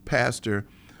young pastor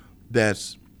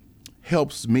that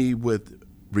helps me with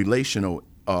relational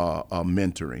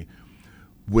mentoring,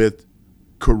 with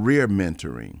career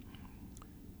mentoring.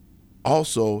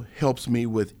 Also helps me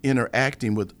with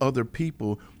interacting with other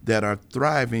people that are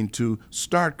thriving to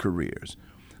start careers.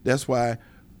 That's why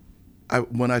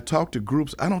when I talk to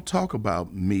groups, I don't talk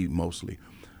about me mostly.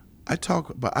 I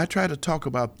try to talk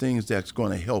about things that's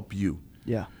going to help you.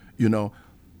 Yeah. You know,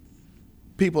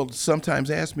 people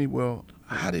sometimes ask me, well,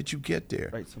 how did you get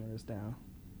there? Write some of this down.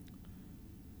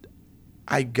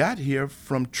 I got here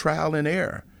from trial and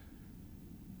error.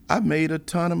 I've made a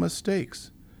ton of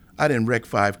mistakes. I didn't wreck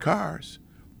 5 cars,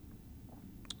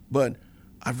 but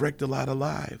I've wrecked a lot of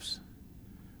lives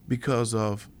because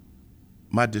of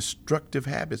my destructive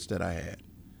habits that I had.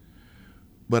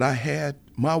 But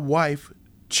my wife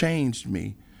changed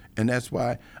me, and that's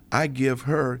why I give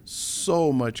her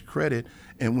so much credit.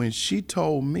 And when she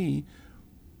told me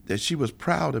that she was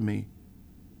proud of me,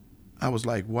 I was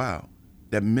like, wow,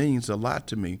 that means a lot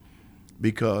to me,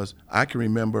 because I can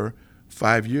remember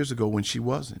 5 years ago when she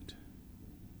wasn't.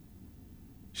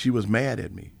 She was mad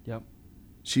at me. Yep.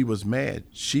 She was mad.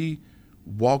 She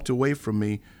walked away from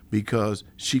me because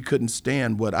she couldn't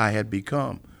stand what I had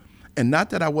become. And not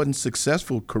that I wasn't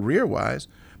successful career-wise,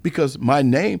 because my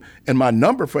name and my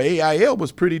number for AIL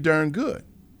was pretty darn good.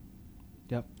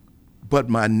 Yep. But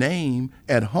my name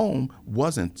at home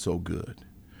wasn't so good.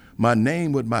 My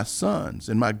name with my sons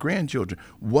and my grandchildren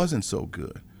wasn't so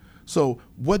good. So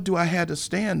what do I have to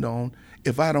stand on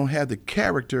if I don't have the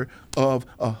character of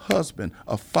a husband,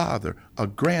 a father, a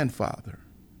grandfather,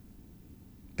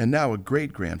 and now a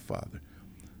great-grandfather?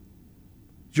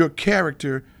 Your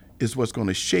character is what's going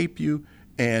to shape you,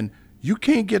 and you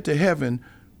can't get to heaven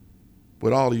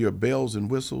with all of your bells and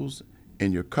whistles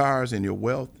and your cars and your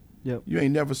wealth. Yep. You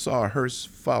ain't never saw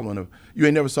you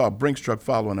ain't never saw a Brinks truck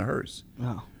following a hearse.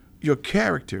 No. Your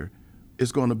character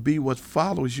is going to be what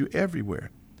follows you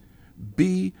everywhere.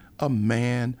 Be a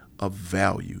man of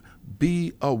value.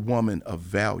 Be a woman of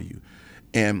value.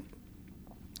 And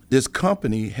this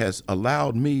company has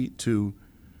allowed me to,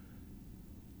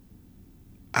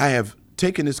 I have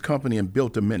taken this company and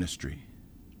built a ministry.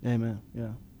 Amen.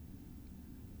 Yeah.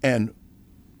 And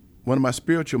one of my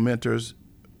spiritual mentors,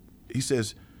 he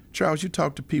says, Charles, you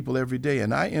talk to people every day,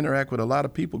 and I interact with a lot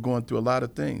of people going through a lot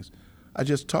of things. I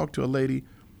just talked to a lady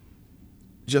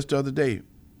just the other day.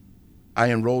 I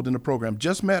enrolled in the program,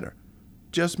 just met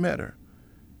her.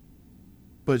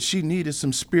 But she needed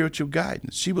some spiritual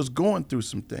guidance. She was going through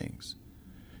some things.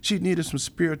 She needed some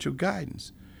spiritual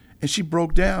guidance. And she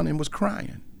broke down and was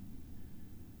crying.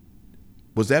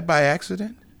 Was that by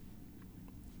accident?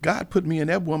 God put me in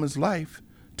that woman's life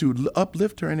to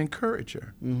uplift her and encourage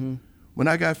her. Mm-hmm. When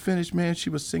I got finished, man, she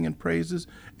was singing praises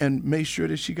and made sure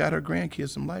that she got her grandkids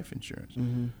some life insurance.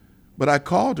 Mm-hmm. But I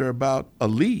called her about a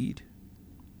lead,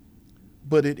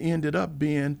 but it ended up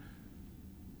being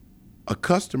a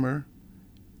customer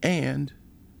and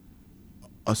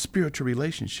a spiritual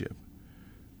relationship.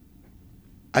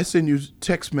 I send you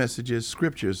text messages,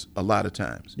 scriptures a lot of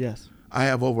times. Yes. I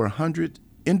have over 100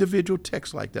 individual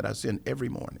texts like that I send every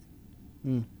morning.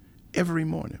 Mm. Every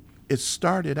morning. It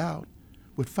started out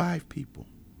with 5 people.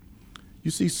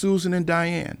 You see Susan and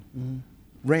Diane,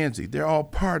 Ramsey, they're all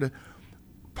part of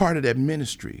that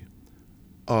ministry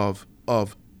of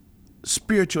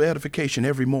spiritual edification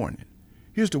every morning.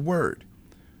 Here's the word.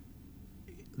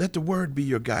 Let the word be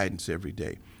your guidance every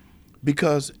day.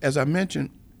 Because, as I mentioned,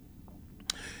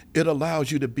 it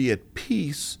allows you to be at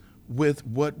peace with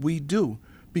what we do.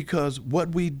 Because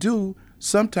what we do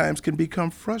sometimes can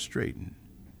become frustrating.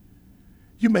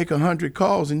 You make 100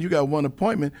 calls and you got 1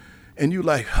 appointment and you're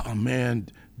like, oh man,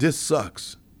 this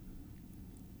sucks.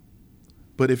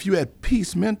 But if you're at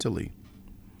peace mentally,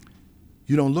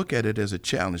 you don't look at it as a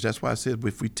challenge. That's why I said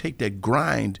if we take that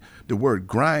grind, the word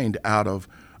grind out of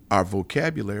our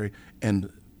vocabulary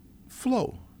and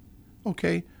flow,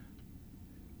 okay,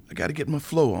 I got to get my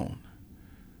flow on.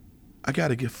 I got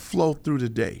to flow through the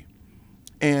day.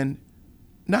 And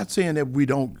not saying that we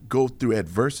don't go through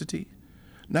adversity,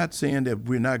 not saying that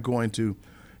we're not going to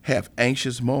have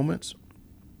anxious moments,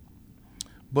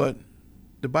 but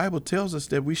the Bible tells us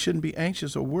that we shouldn't be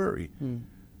anxious or worried.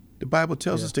 The Bible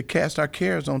tells us to cast our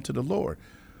cares onto the Lord.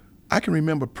 I can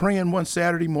remember praying one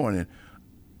Saturday morning.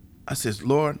 I says,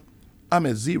 Lord, I'm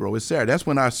at 0. It's Saturday. That's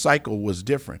when our cycle was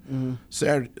different.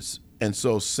 Saturday, and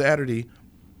so Saturday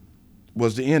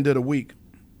was the end of the week.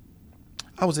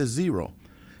 I was at 0.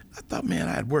 I thought, man,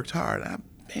 I had worked hard.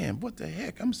 Man, what the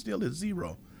heck? I'm still at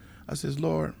 0. I says,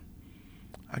 Lord,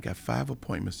 I got 5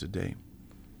 appointments today.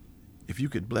 If you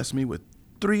could bless me with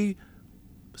 3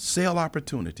 sale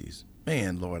opportunities,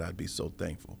 man, Lord, I'd be so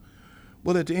thankful.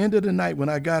 Well, at the end of the night, when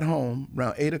I got home,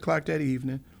 around 8 o'clock that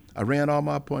evening, I ran all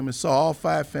my appointments, saw all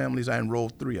 5 families. I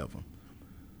enrolled 3 of them.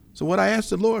 So what I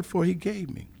asked the Lord for, he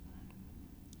gave me.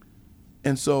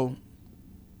 And so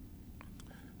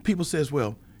people says,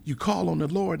 well, you call on the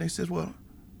Lord. And they says, well,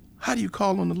 how do you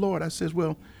call on the Lord? I says,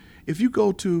 well, if you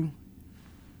go to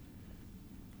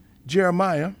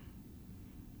Jeremiah,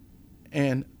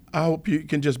 and I hope you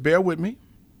can just bear with me.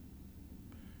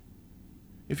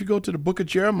 If you go to the book of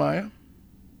Jeremiah,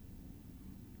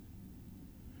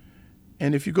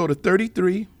 and if you go to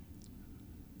 33,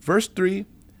 verse 3,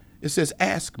 it says,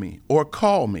 ask me or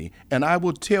call me, and I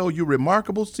will tell you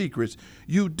remarkable secrets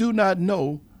you do not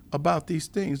know about these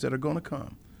things that are going to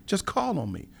come. Just call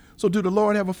on me. So do the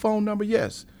Lord have a phone number?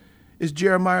 Yes. It's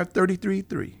Jeremiah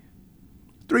 33:3.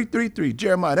 333,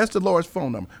 Jeremiah, that's the Lord's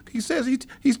phone number. He says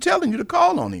he's telling you to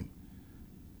call on him.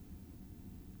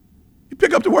 You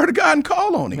pick up the word of God and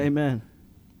call on him. Amen.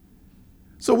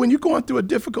 So when you're going through a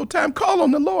difficult time, call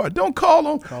on the Lord. Don't call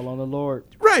on the Lord.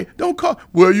 Right. Don't call.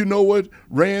 Well, you know what,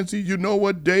 Ramsey, you know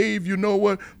what, Dave, you know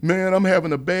what, man, I'm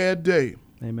having a bad day.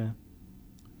 Amen.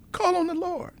 Call on the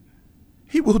Lord.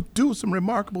 He will do some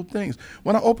remarkable things.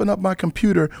 When I open up my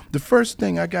computer, the first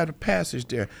thing I got a passage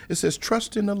there. It says,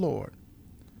 trust in the Lord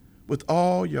with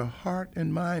all your heart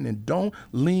and mind, and don't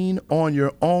lean on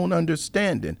your own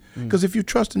understanding. Because if you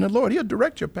trust in the Lord, he'll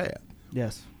direct your path.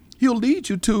 Yes. He'll lead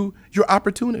you to your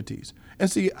opportunities.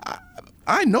 And see,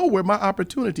 I know where my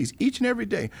opportunities each and every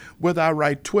day, whether I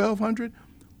write 1,200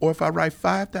 or if I write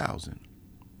 5,000.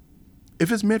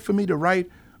 If it's meant for me to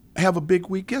have a big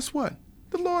week, guess what?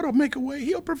 The Lord will make a way.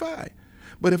 He'll provide.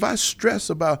 But if I stress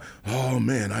about, oh,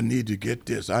 man, I need to get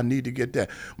this, I need to get that,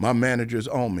 my manager's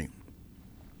on me.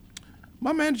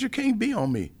 My manager can't be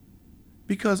on me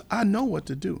because I know what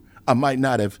to do. I might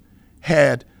not have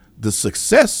had the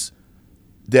success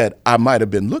that I might have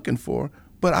been looking for,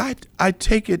 but I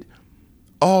take it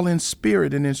all in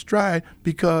spirit and in stride,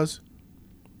 because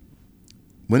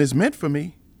when it's meant for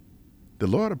me, the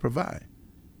Lord will provide.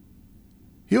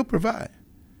 He'll provide.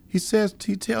 He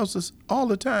tells us all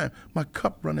the time, my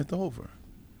cup runneth over.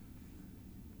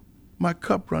 My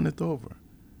cup runneth over.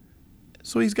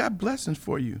 So he's got blessings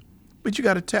for you, but you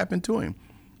got to tap into him.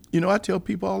 I tell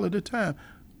people all of the time,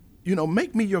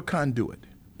 make me your conduit.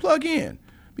 Plug in.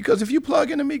 Because if you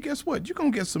plug into me, guess what? You're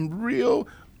going to get some real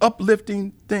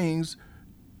uplifting things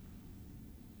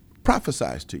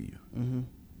prophesied to you. Mm-hmm.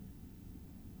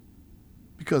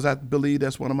 Because I believe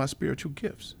that's one of my spiritual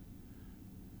gifts.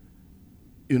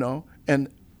 And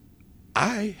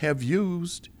I have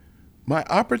used my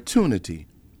opportunity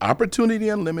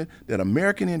unlimited that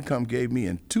American Income gave me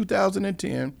in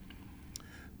 2010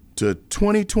 to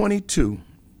 2022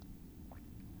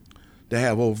 to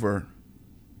have over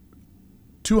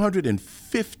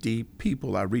 250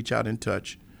 people I reach out and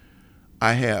touch.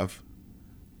 I have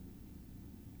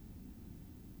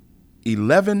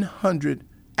 1,100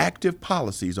 active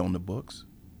policies on the books.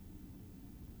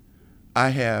 I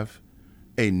have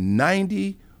a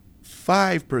 95%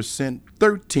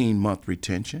 13-month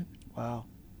retention. Wow.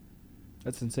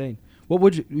 That's insane. What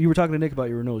would you were talking to Nick about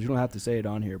your renewals. You don't have to say it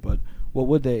on here, but what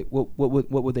would they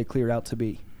clear out to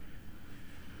be?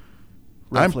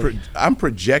 I'm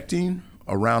projecting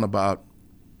around about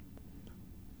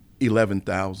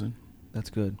 11,000. That's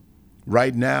good.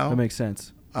 Right now, that makes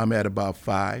sense. I'm at about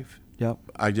 5. Yep.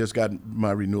 I just got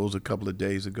my renewals a couple of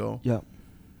days ago. Yep.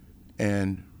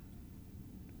 And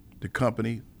the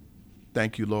company,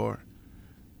 thank you, Lord.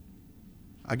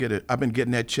 I've been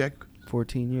getting that check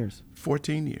 14 years.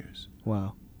 14 years.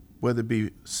 Wow. Whether it be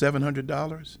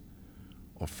 $700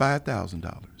 or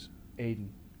 $5,000. Aiden,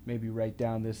 maybe write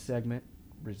down this segment,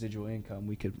 residual income.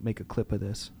 We could make a clip of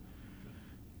this.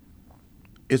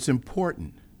 It's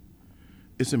important.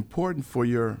 It's important for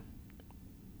your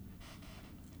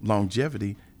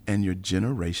longevity and your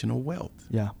generational wealth.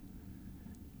 Yeah.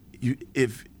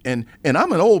 And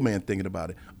I'm an old man thinking about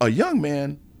it. A young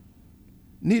man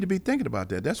need to be thinking about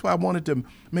that. That's why I wanted to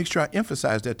make sure I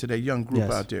emphasize that to that young group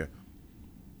Yes. out there.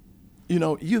 You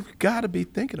know, you've got to be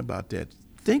thinking about that.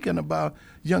 Thinking about,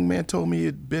 young man told me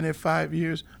he'd been here 5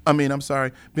 years.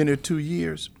 Been here 2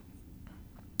 years.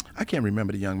 I can't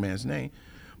remember the young man's name.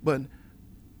 But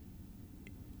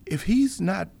if he's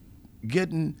not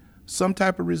getting some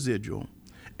type of residual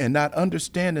and not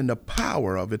understanding the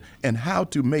power of it and how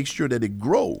to make sure that it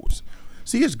grows.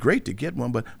 See, it's great to get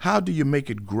one, but how do you make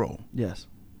it grow? Yes.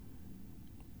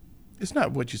 It's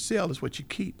not what you sell, it's what you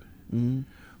keep. Mm-hmm.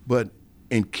 But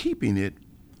in keeping it,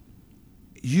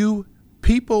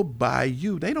 people buy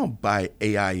you. They don't buy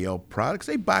AIL products.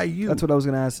 They buy you. That's what I was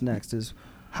going to ask next is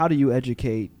how do you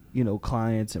educate,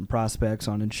 clients and prospects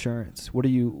on insurance?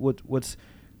 What's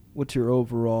your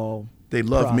overall They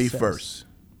love me process? first.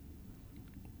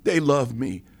 They love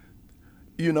me.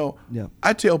 Yeah.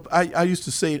 I used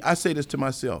to say, I say this to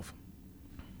myself.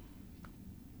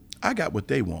 I got what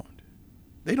they want.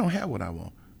 They don't have what I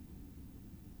want.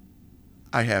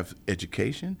 I have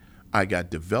education. I got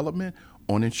development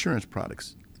on insurance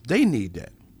products. They need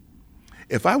that.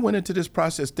 If I went into this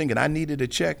process thinking I needed a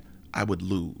check, I would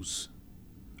lose.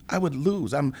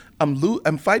 I'm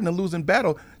fighting a losing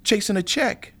battle chasing a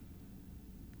check.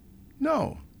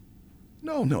 No.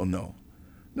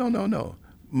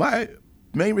 My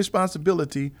main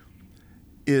responsibility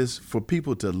is for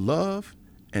people to love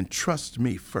and trust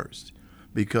me first,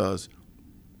 because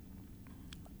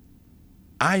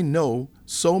I know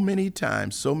so many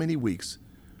times, so many weeks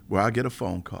where I get a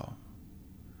phone call.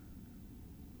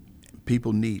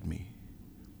 People need me.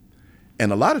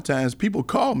 And a lot of times people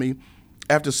call me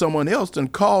after someone else done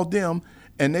called them,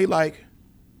 and they like,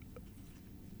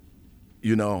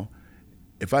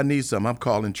 if I need something, I'm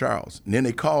calling Charles. And then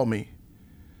they call me.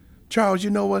 Charles, you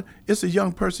know what? It's a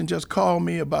young person just called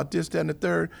me about this, that, and the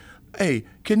third. Hey,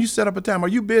 can you set up a time? Are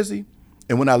you busy?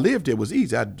 And when I lived there, it was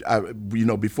easy. I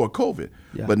before COVID.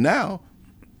 Yeah. But now,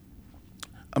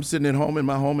 I'm sitting at home in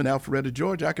my home in Alpharetta,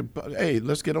 Georgia. Hey,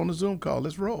 let's get on a Zoom call.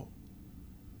 Let's roll.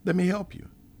 Let me help you.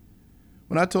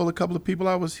 When I told a couple of people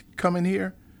I was coming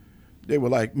here, they were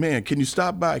like, man, can you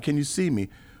stop by? Can you see me?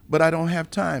 But I don't have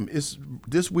time.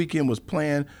 This weekend was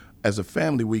planned as a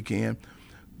family weekend,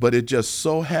 but it just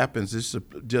so happens, it's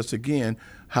just again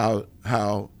how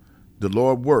the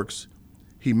Lord works.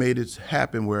 He made it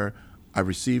happen where I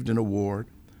received an award.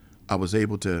 I was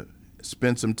able to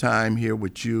spend some time here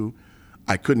with you.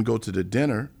 I couldn't go to the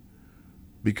dinner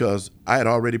because I had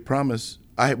already promised.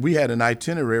 We had an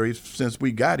itinerary since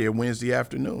we got here Wednesday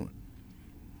afternoon.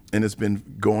 And it's been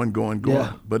going.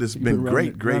 Yeah. But it's You've been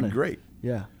been great.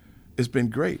 Yeah. It's been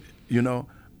great.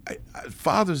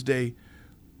 Father's Day,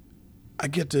 I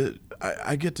get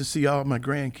to see all my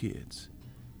grandkids.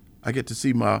 I get to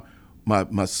see my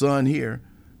son here,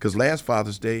 because last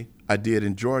Father's Day I did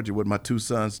in Georgia with my 2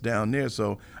 sons down there.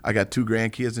 So I got 2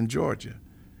 grandkids in Georgia.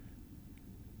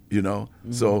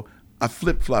 Mm-hmm. So I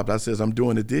flip-flopped. I says, I'm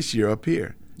doing it this year up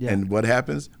here. Yeah. And what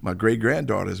happens? My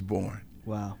great-granddaughter is born.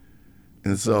 Wow.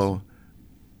 And so,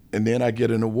 and then I get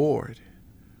an award.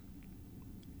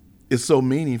 It's so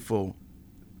meaningful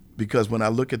because when I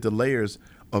look at the layers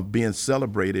of being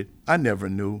celebrated, I never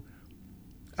knew.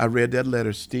 I read that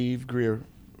letter Steve Greer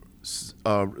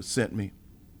sent me.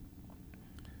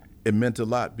 It meant a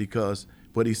lot because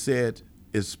what he said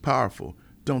is powerful.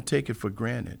 Don't take it for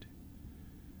granted.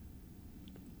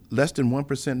 Less than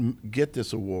 1% get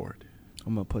this award.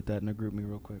 I'm going to put that in a group me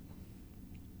real quick.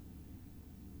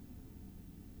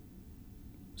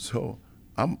 So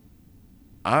I'm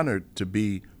honored to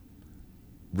be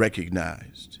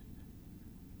recognized,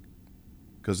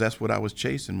 because that's what I was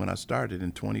chasing when I started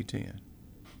in 2010,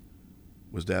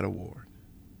 was that award.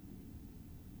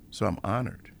 So I'm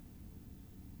honored.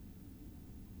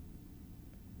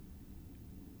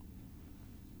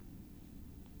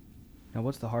 Now,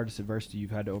 what's the hardest adversity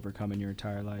you've had to overcome in your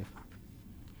entire life?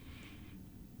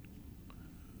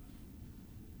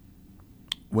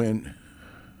 When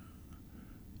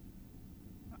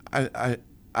I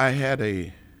had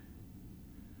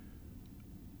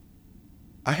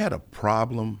a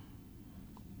problem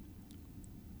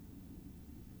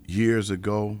years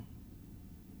ago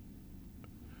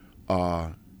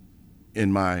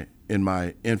in my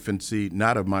infancy,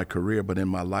 not of my career, but in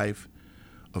my life,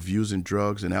 of using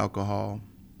drugs and alcohol,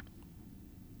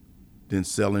 then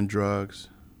selling drugs.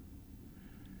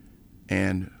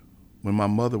 And when my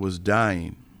mother was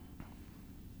dying,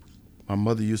 my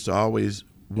mother used to always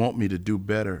want me to do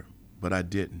better, but I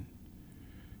didn't.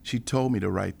 She told me the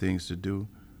right things to do,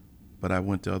 but I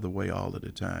went the other way all of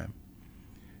the time.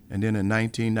 And then in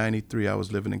 1993, I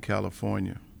was living in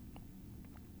California.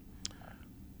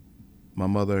 My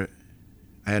mother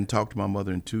I hadn't talked to my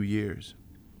mother in 2 years.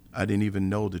 I didn't even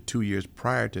know the 2 years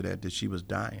prior to that she was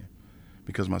dying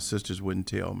because my sisters wouldn't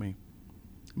tell me.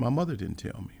 My mother didn't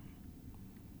tell me.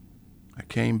 I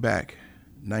came back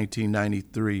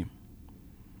 1993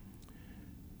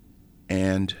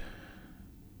 and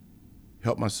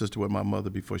helped my sister with my mother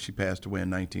before she passed away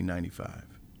in 1995.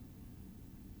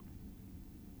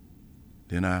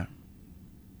 Then I,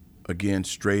 again,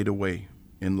 strayed away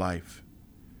in life,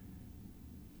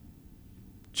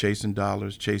 chasing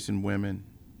dollars, chasing women,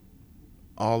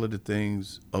 all of the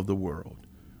things of the world.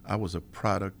 I was a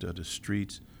product of the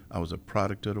streets. I was a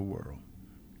product of the world.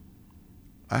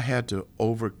 I had to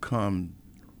overcome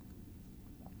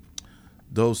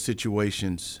those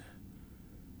situations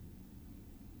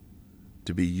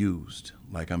to be used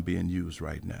like I'm being used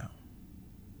right now.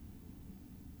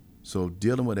 So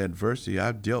dealing with adversity,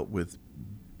 I've dealt with,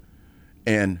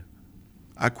 and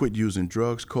I quit using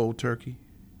drugs cold turkey.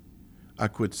 I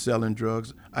quit selling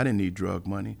drugs. I didn't need drug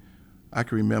money. I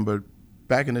can remember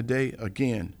back in the day,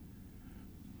 again,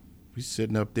 we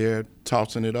sitting up there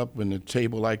tossing it up in a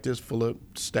table like this full of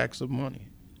stacks of money.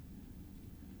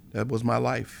 That was my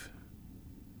life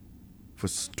for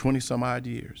 20 some odd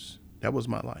years. That was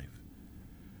my life.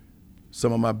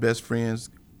 Some of my best friends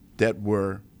that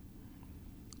were,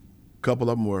 a couple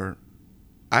of them were,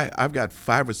 I've got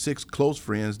 5 or 6 close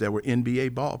friends that were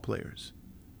NBA ball players.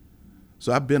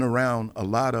 So I've been around a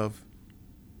lot of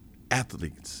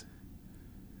athletes.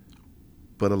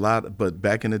 But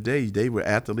back in the day, they were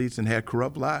athletes and had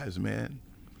corrupt lives, man,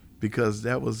 because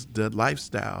that was the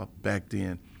lifestyle back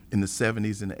then in the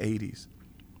 70s and the 80s.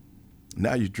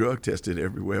 Now you drug tested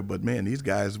everywhere, but man, these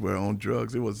guys were on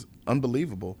drugs. It was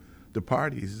unbelievable, the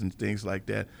parties and things like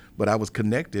that. But I was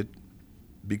connected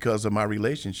because of my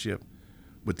relationship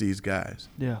with these guys.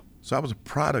 Yeah. So I was a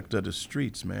product of the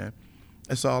streets, man.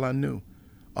 That's all I knew.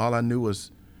 All I knew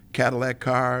was Cadillac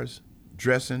cars,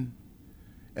 dressing.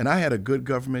 And I had a good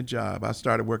government job. I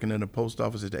started working in the post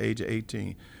office at the age of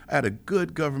 18. I had a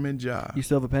good government job. You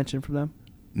still have a pension from them?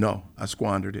 No, I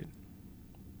squandered it.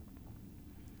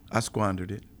 I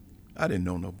didn't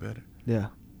know no better. Yeah.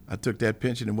 I took that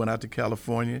pension and went out to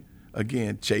California,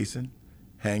 again, chasing,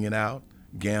 hanging out,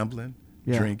 gambling,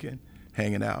 drinking,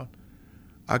 hanging out.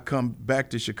 I come back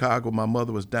to Chicago. My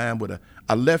mother was dying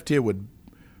I left here with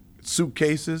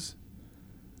suitcases.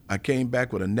 I came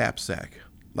back with a knapsack,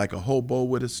 like a hobo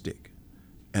with a stick,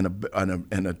 and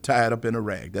a tied up in a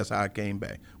rag. That's how I came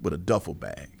back, with a duffel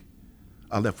bag.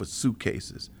 I left with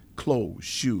suitcases, clothes,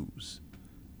 shoes,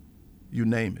 you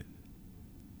name it.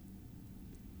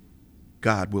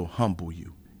 God will humble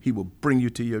you. He will bring you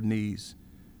to your knees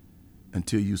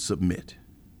until you submit.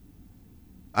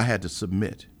 I had to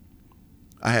submit.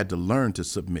 I had to learn to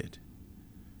submit.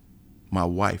 My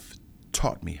wife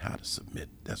taught me how to submit.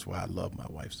 That's why I love my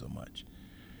wife so much.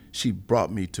 She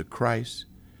brought me to Christ,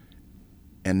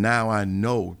 and now I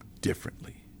know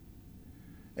differently.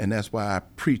 And that's why I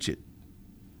preach it,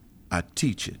 I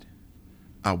teach it,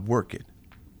 I work it.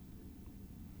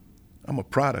 I'm a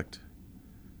product.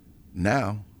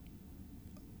 Now,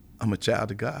 I'm a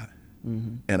child of God,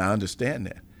 and I understand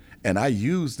that. And I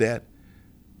use that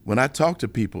when I talk to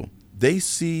people. They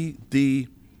see the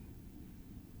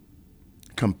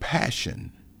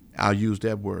compassion. I'll use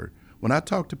that word. When I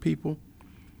talk to people,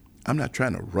 I'm not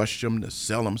trying to rush them to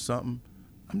sell them something.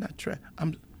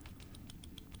 I'm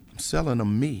selling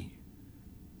them me.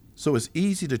 So it's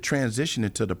easy to transition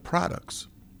into the products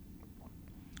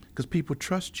because people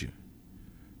trust you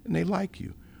and they like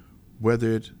you.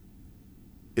 Whether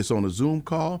it's on a Zoom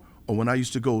call or when I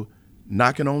used to go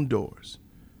knocking on doors.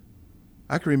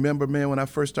 I can remember, man, when I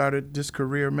first started this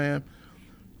career, man,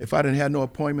 if I didn't have no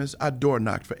appointments, I door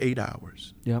knocked for 8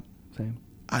 hours. Yep, same.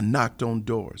 I knocked on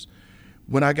doors.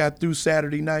 When I got through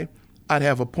Saturday night, I'd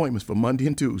have appointments for Monday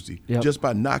and Tuesday just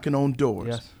by knocking on doors.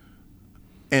 Yes.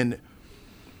 And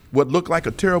what looked like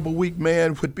a terrible week,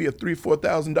 man, would be a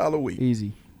 $3,000-$4,000 week.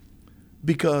 Easy.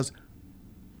 Because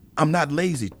I'm not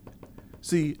lazy.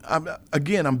 See,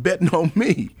 I'm betting on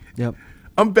me. Yep.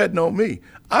 I'm betting on me.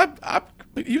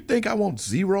 You think I want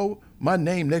zero, my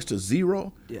name next to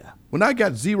zero? Yeah. When I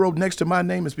got zero next to my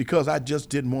name, it's because I just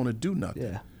didn't want to do nothing.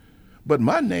 Yeah. But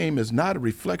my name is not a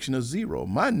reflection of zero.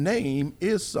 My name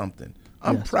is something.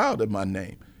 I'm proud of my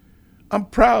name. I'm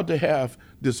proud to have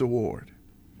this award.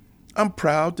 I'm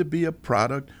proud to be a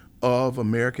product of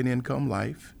American Income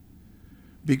Life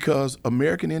because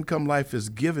American Income Life has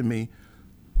given me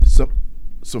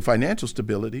some financial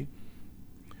stability,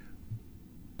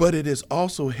 but it has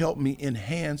also helped me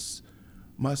enhance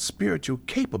my spiritual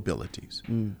capabilities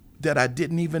that I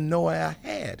didn't even know I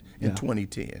had in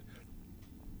 2010.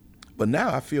 But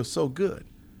now I feel so good.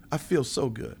 I feel so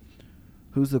good.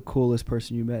 Who's the coolest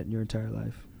person you met in your entire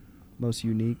life? Most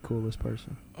unique, coolest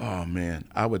person? Oh, man.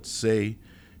 I would say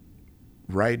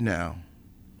right now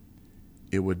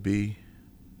it would be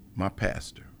my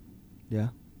pastor. Yeah.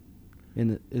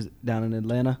 Is it down in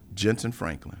Atlanta? Jensen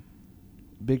Franklin.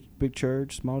 Big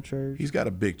church, small church? He's got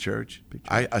a big church. Big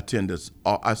church.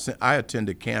 I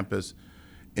attended campus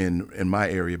in my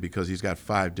area because he's got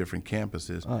 5 different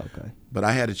campuses. Oh, okay. But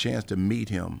I had a chance to meet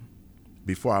him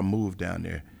before I moved down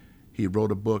there. He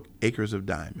wrote a book, Acres of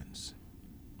Diamonds.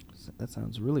 That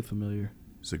sounds really familiar.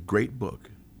 It's a great book.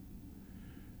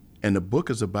 And the book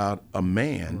is about a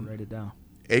man. I'll write it down.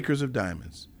 Acres of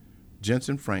Diamonds,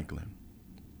 Jensen Franklin.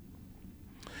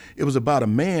 It was about a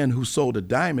man who sold a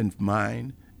diamond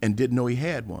mine and didn't know he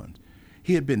had one.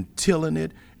 He had been tilling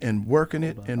it and working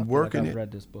it and working it. I've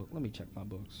read this book. Let me check my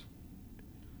books.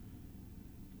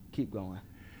 Keep going.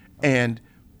 And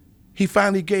he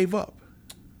finally gave up.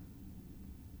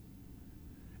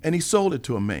 And he sold it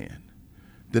to a man.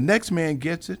 The next man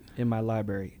gets it. In my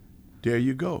library. There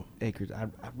you go. Acres. I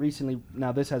recently,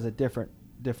 now this has a different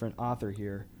author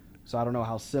here, so I don't know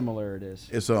how similar it is.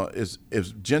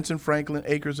 It's Jensen Franklin,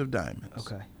 Acres of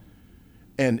Diamonds. Okay.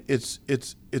 And it's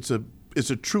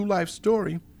a true life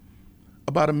story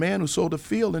about a man who sold a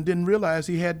field and didn't realize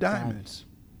he had diamonds.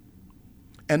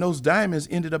 And those diamonds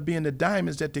ended up being the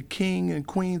diamonds that the king and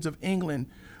queens of England,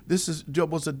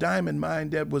 was a diamond mine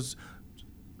that was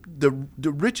the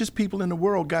richest people in the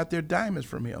world got their diamonds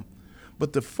from him.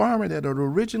 But the farmer that had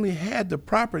originally had the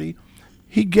property,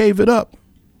 he gave it up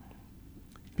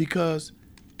because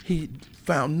he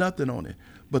found nothing on it.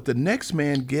 But the next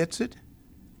man gets it,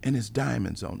 and his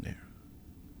diamonds on there.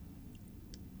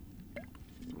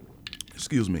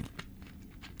 Excuse me.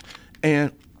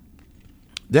 And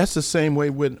that's the same way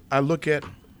when I look at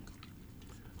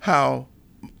how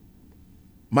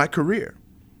my career,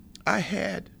 I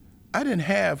didn't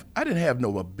have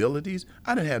no abilities.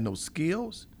 I didn't have no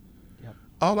skills. Yep.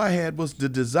 All I had was the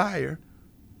desire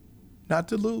not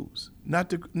to lose, I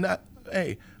didn't have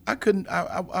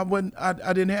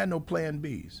no plan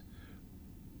Bs.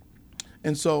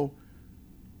 And so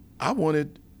I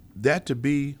wanted that to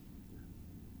be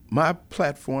my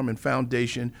platform and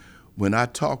foundation when I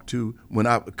talk to,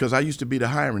 because I used to do the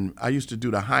hiring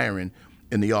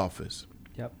in the office.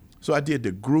 Yep. So I did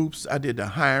the groups, I did the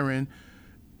hiring,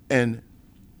 and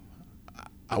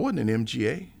I wasn't an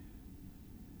MGA.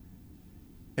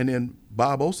 And then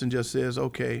Bob Olson just says,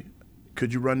 okay,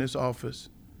 could you run this office?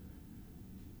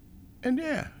 And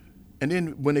yeah. And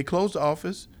then when they closed the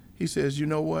office, he says, you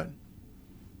know what?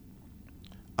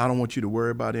 I don't want you to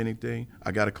worry about anything.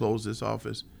 I got to close this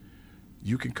office.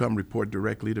 You can come report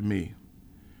directly to me.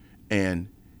 And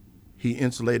he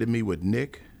insulated me with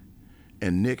Nick,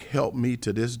 and Nick helped me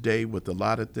to this day with a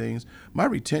lot of things. My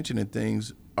retention and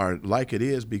things are like it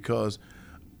is because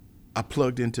I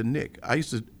plugged into Nick.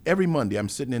 Every Monday, I'm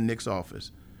sitting in Nick's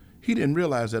office. He didn't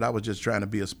realize that I was just trying to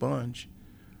be a sponge.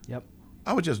 Yep.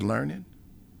 I was just learning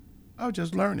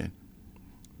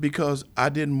because I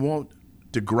didn't want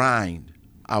to grind.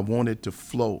 I wanted to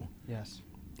flow. Yes.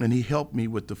 And he helped me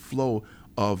with the flow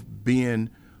of being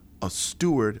a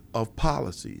steward of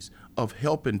policies, of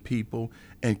helping people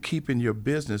and keeping your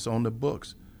business on the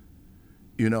books,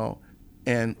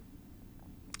 and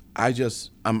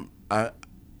that's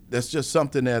just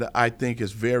something that I think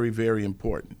is very, very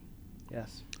important.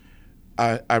 Yes.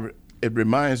 It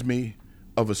reminds me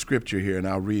of a scripture here, and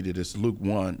I'll read it. It's Luke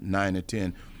 1, 9 and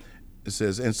 10. It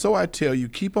says, and so I tell you,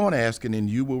 keep on asking and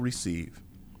you will receive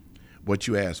what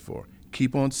you ask for.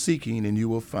 Keep on seeking and you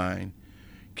will find.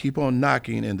 Keep on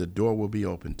knocking and the door will be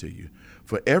open to you.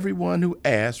 For everyone who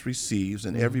asks receives,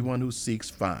 and everyone who seeks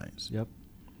finds. Yep.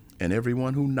 And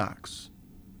everyone who knocks,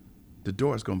 the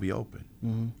door is going to be open.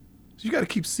 Mm-hmm. So you got to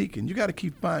keep seeking. You got to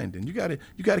keep finding. You got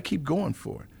to keep going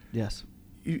for it. Yes.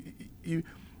 You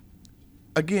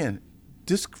again,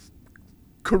 this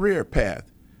career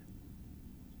path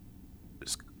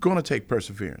is going to take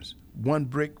perseverance. One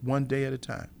brick, one day at a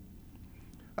time.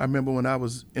 I remember when I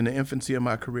was in the infancy of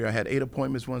my career, I had 8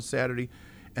 appointments one Saturday,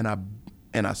 and I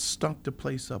stunk the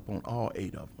place up on all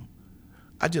 8 of them.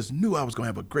 I just knew I was going to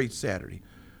have a great Saturday.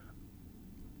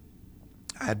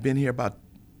 I had been here about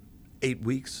 8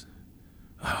 weeks.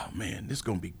 Oh, man, this is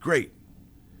going to be great.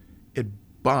 It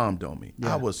bombed on me.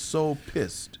 Yeah. I was so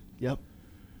pissed. Yep.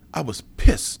 I was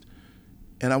pissed.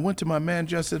 And I went to my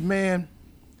manager. I said, man,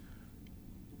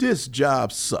 this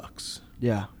job sucks.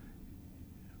 Yeah.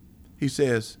 He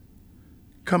says,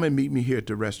 come and meet me here at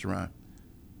the restaurant.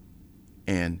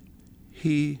 And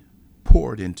he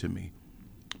poured into me,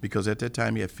 because at that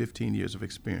time he had 15 years of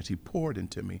experience. He poured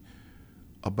into me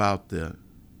about the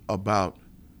about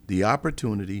the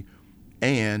opportunity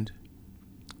and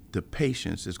the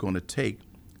patience it's going to take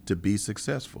to be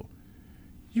successful.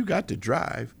 You got to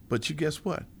drive, but guess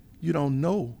what? You don't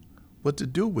know what to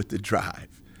do with the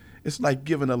drive. It's like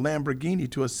giving a Lamborghini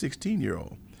to a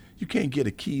 16-year-old. You can't get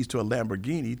the keys to a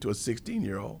Lamborghini to a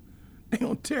 16-year-old. They're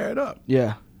going to tear it up.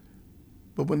 Yeah.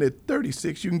 But when they're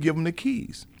 36, you can give them the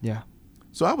keys. Yeah.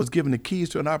 So I was given the keys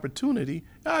to an opportunity.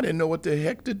 I didn't know what the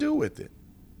heck to do with it.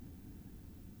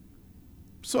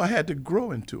 So I had to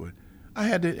grow into it.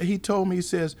 He told me, he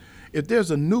says, if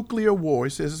there's a nuclear war, he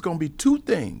says, it's going to be two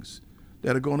things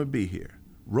that are going to be here,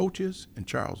 roaches and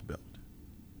Charles Belt.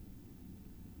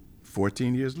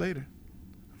 14 years later,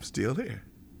 I'm still here.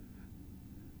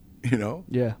 You know?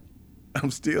 Yeah.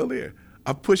 I'm still here.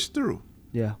 I pushed through.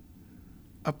 Yeah.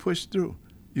 I pushed through.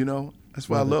 You know? That's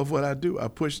why I love what I do. I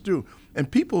push through. And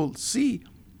people see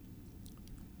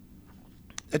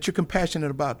that you're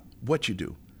compassionate about what you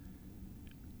do,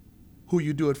 who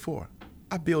you do it for.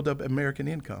 I build up American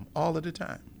income all of the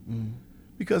time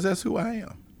because that's who I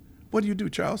am. What do you do,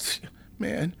 Charles?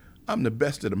 Man, I'm the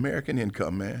best at American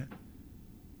income, man.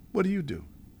 What do you do?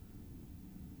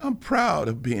 I'm proud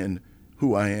of being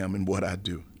who I am and what I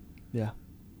do. Yeah.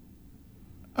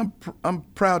 I'm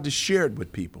proud to share it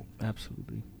with people.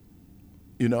 Absolutely.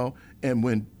 You know, and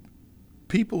when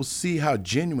people see how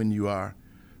genuine you are,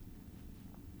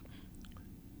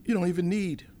 you don't even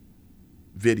need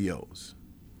videos.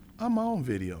 I'm my own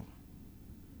video.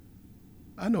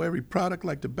 I know every product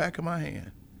like the back of my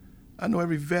hand. I know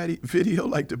every video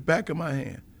like the back of my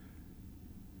hand.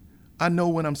 I know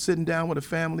when I'm sitting down with a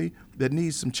family that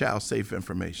needs some child safe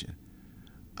information.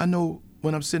 I know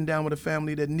when I'm sitting down with a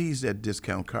family that needs that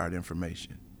discount card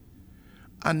information.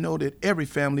 I know that every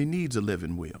family needs a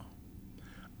living will.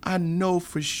 I know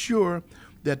for sure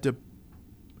that the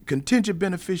contingent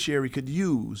beneficiary could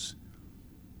use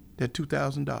that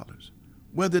 $2,000.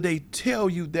 Whether they tell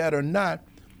you that or not,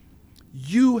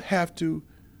 you have to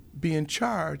be in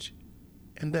charge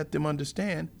and let them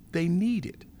understand they need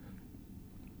it.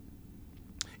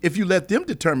 If you let them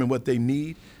determine what they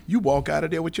need, you walk out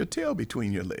of there with your tail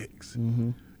between your legs.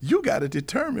 Mm-hmm. You got to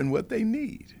determine what they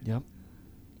need. Yep.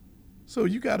 So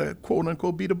you got to, quote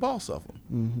unquote, be the boss of them.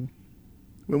 Mm-hmm.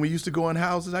 When we used to go in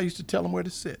houses, I used to tell them where to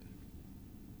sit.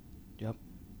 Yep.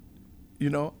 You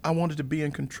know, I wanted to be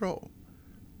in control.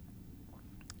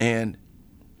 And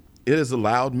it has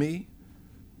allowed me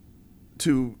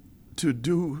to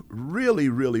do really,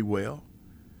 really well,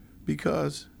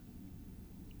 because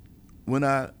when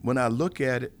I look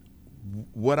at it,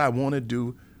 what I want to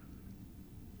do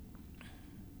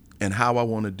and how I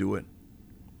want to do it,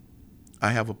 I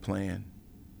have a plan.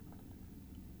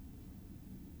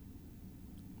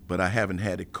 But I haven't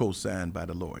had it co-signed by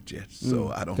the Lord yet,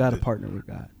 so I don't. Got to partner with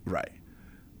God. Right.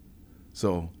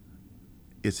 So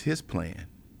it's His plan,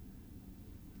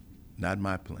 not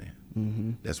my plan.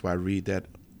 Mm-hmm. That's why I read that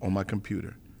on my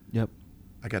computer. Yep.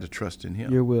 I got to trust in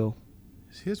Him. Your will.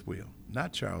 It's His will,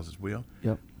 not Charles's will.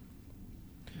 Yep.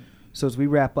 So as we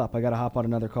wrap up, I got to hop on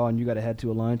another call, and you got to head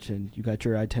to a lunch, and you got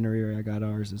your itinerary. I got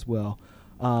ours as well.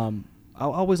 I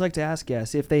always like to ask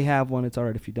guests, if they have one, it's all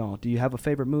right if you don't. Do you have a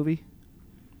favorite movie?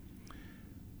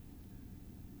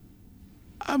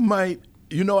 I might.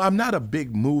 You know, I'm not a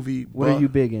big movie. What are you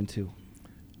big into?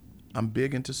 I'm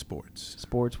big into sports.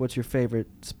 Sports. What's your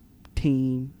favorite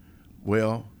team?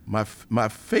 Well, my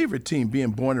favorite team,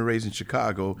 being born and raised in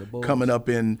Chicago, coming up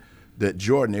in the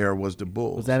Jordan era, was the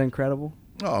Bulls. Was that incredible?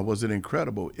 Oh, was it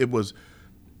incredible? It was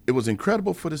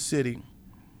incredible for the city.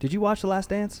 Did you watch The Last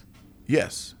Dance?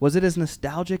 Yes. Was it as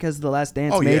nostalgic as The Last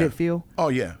Dance made it feel? Oh,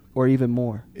 yeah. Or even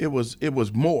more? It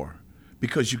was more,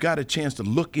 because you got a chance to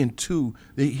look into.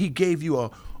 He gave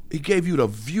you the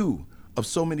view of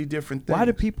so many different things. Why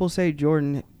do people say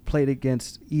Jordan played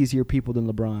against easier people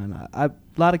than LeBron? A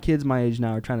lot of kids my age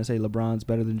now are trying to say LeBron's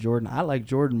better than Jordan. I like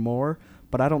Jordan more,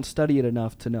 but I don't study it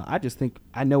enough to know. I just think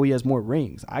I know he has more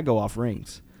rings. I go off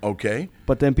rings. Okay.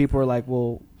 But then people are like,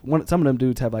 well, some of them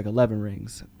dudes have like 11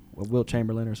 rings. Will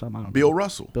Chamberlain or something. I don't know.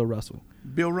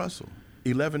 Bill Russell,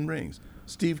 11 rings.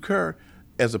 Steve Kerr,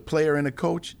 as a player and a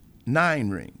coach, 9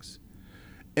 rings.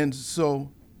 And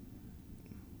so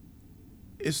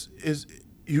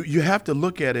you have to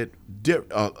look at it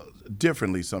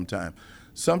differently sometimes.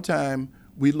 Sometimes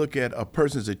we look at a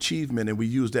person's achievement and we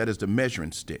use that as the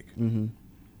measuring stick. Mm-hmm.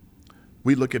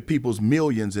 We look at people's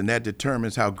millions and that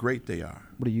determines how great they are.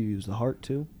 What do you use, the heart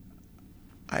too?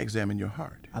 I examine your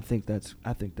heart. I think that's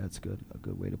good. A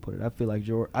good way to put it. I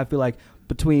feel like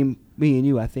between me and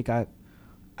you, I think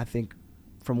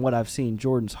from what I've seen,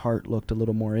 Jordan's heart looked a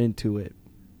little more into it.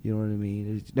 You know what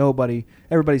I mean?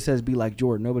 Everybody says be like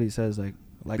Jordan. Nobody says like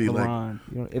like LeBron.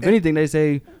 If anything, they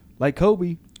say like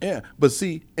Kobe. Yeah, but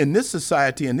see, in this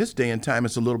society, in this day and time,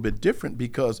 it's a little bit different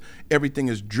because everything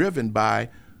is driven by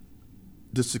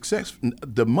the success,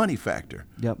 the money factor.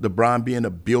 Yep. LeBron being a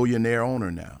billionaire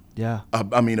owner now. Yeah.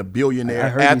 I mean, a billionaire I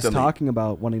heard athlete. he's talking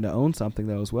about wanting to own something,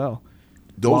 though, as well.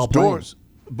 Those doors,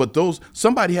 but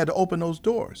somebody had to open those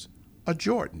doors. A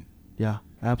Jordan. Yeah,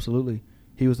 absolutely.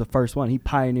 He was the first one. He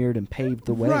pioneered and paved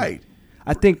the way. Right.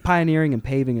 I think pioneering and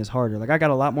paving is harder. Like, I got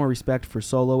a lot more respect for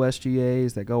solo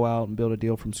SGAs that go out and build a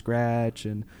deal from scratch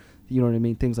and, you know what I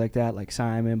mean, things like that, like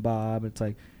Simon, Bob. It's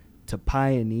like to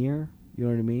pioneer, you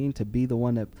know what I mean, to be the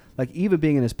one that, like, even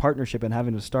being in this partnership and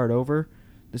having to start over,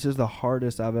 this is the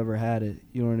hardest I've ever had it.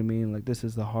 You know what I mean? Like, this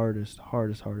is the hardest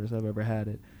I've ever had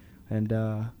it. And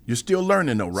you're still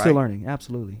learning, though, right? Still learning,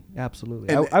 absolutely.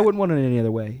 And I wouldn't want it any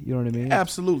other way. You know what I mean?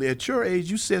 Absolutely. At your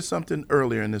age, you said something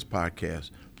earlier in this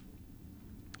podcast.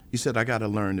 You said, I got to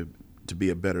learn to be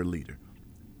a better leader.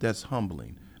 That's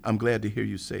humbling. I'm glad to hear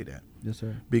you say that. Yes,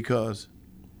 sir. Because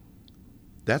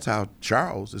that's how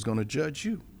Charles is going to judge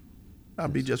you. I'll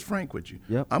be just frank with you.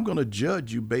 Yep. I'm going to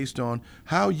judge you based on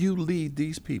how you lead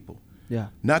these people. Yeah.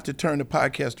 Not to turn the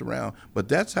podcast around, but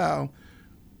that's how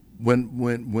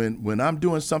when I'm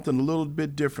doing something a little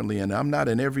bit differently and I'm not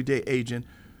an everyday agent,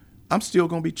 I'm still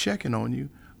going to be checking on you.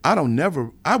 I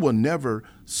will never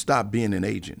stop being an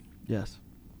agent. Yes.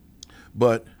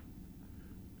 But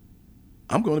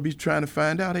I'm going to be trying to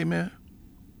find out, hey, man,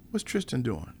 what's Tristan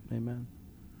doing? Amen.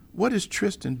 What is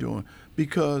Tristan doing?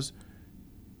 Because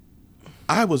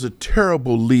I was a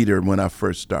terrible leader when I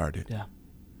first started. Yeah.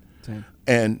 Same.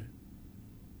 And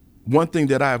one thing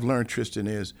that I've learned, Tristan,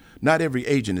 is not every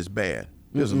agent is bad.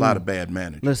 There's a lot of bad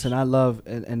managers. Listen, I love,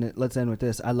 and let's end with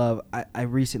this. I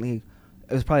recently,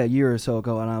 it was probably a year or so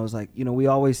ago, and I was like, you know, we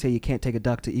always say you can't take a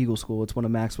duck to Eagle School. It's one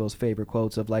of Maxwell's favorite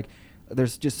quotes of like,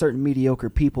 there's just certain mediocre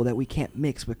people that we can't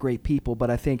mix with great people. But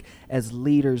I think as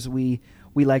leaders, we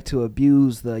like to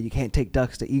abuse you can't take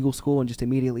ducks to Eagle School and just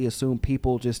immediately assume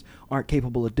people just aren't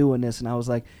capable of doing this. And I was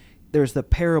like, there's the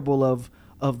parable of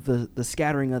the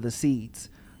scattering of the seeds.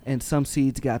 And some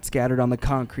seeds got scattered on the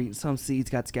concrete, and some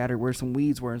seeds got scattered where some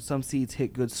weeds were, and some seeds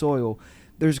hit good soil.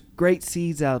 There's great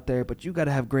seeds out there, but you got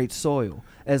to have great soil.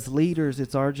 As leaders,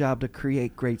 it's our job to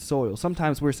create great soil.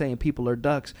 Sometimes we're saying people are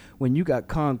ducks when you got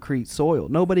concrete soil.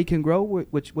 Nobody can grow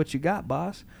what you got,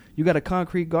 boss. You got a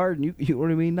concrete garden. You know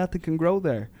what I mean? Nothing can grow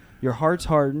there. Your heart's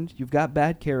hardened. You've got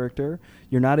bad character.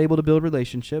 You're not able to build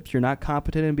relationships. You're not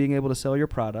competent in being able to sell your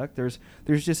product. There's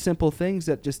just simple things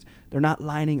that just they're not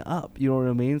lining up. You know what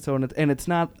I mean? So and it's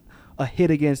not a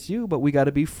hit against you, but we got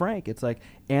to be frank. It's like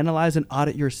analyze and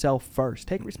audit yourself first.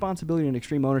 Take responsibility and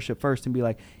extreme ownership first, and be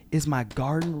like, is my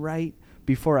garden right?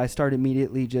 Before I start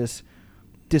immediately just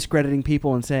discrediting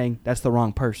people and saying that's the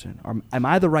wrong person. Or am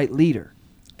I the right leader?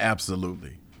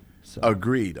 Absolutely. So,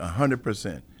 agreed,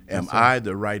 100%. Am I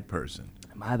the right person?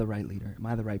 Am I the right leader? Am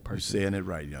I the right person? You're saying it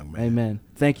right, young man. Amen.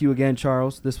 Thank you again,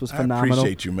 Charles. This was phenomenal. I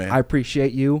appreciate you, man. I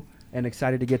appreciate you and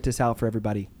excited to get this out for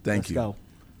everybody. Thank you. Let's go.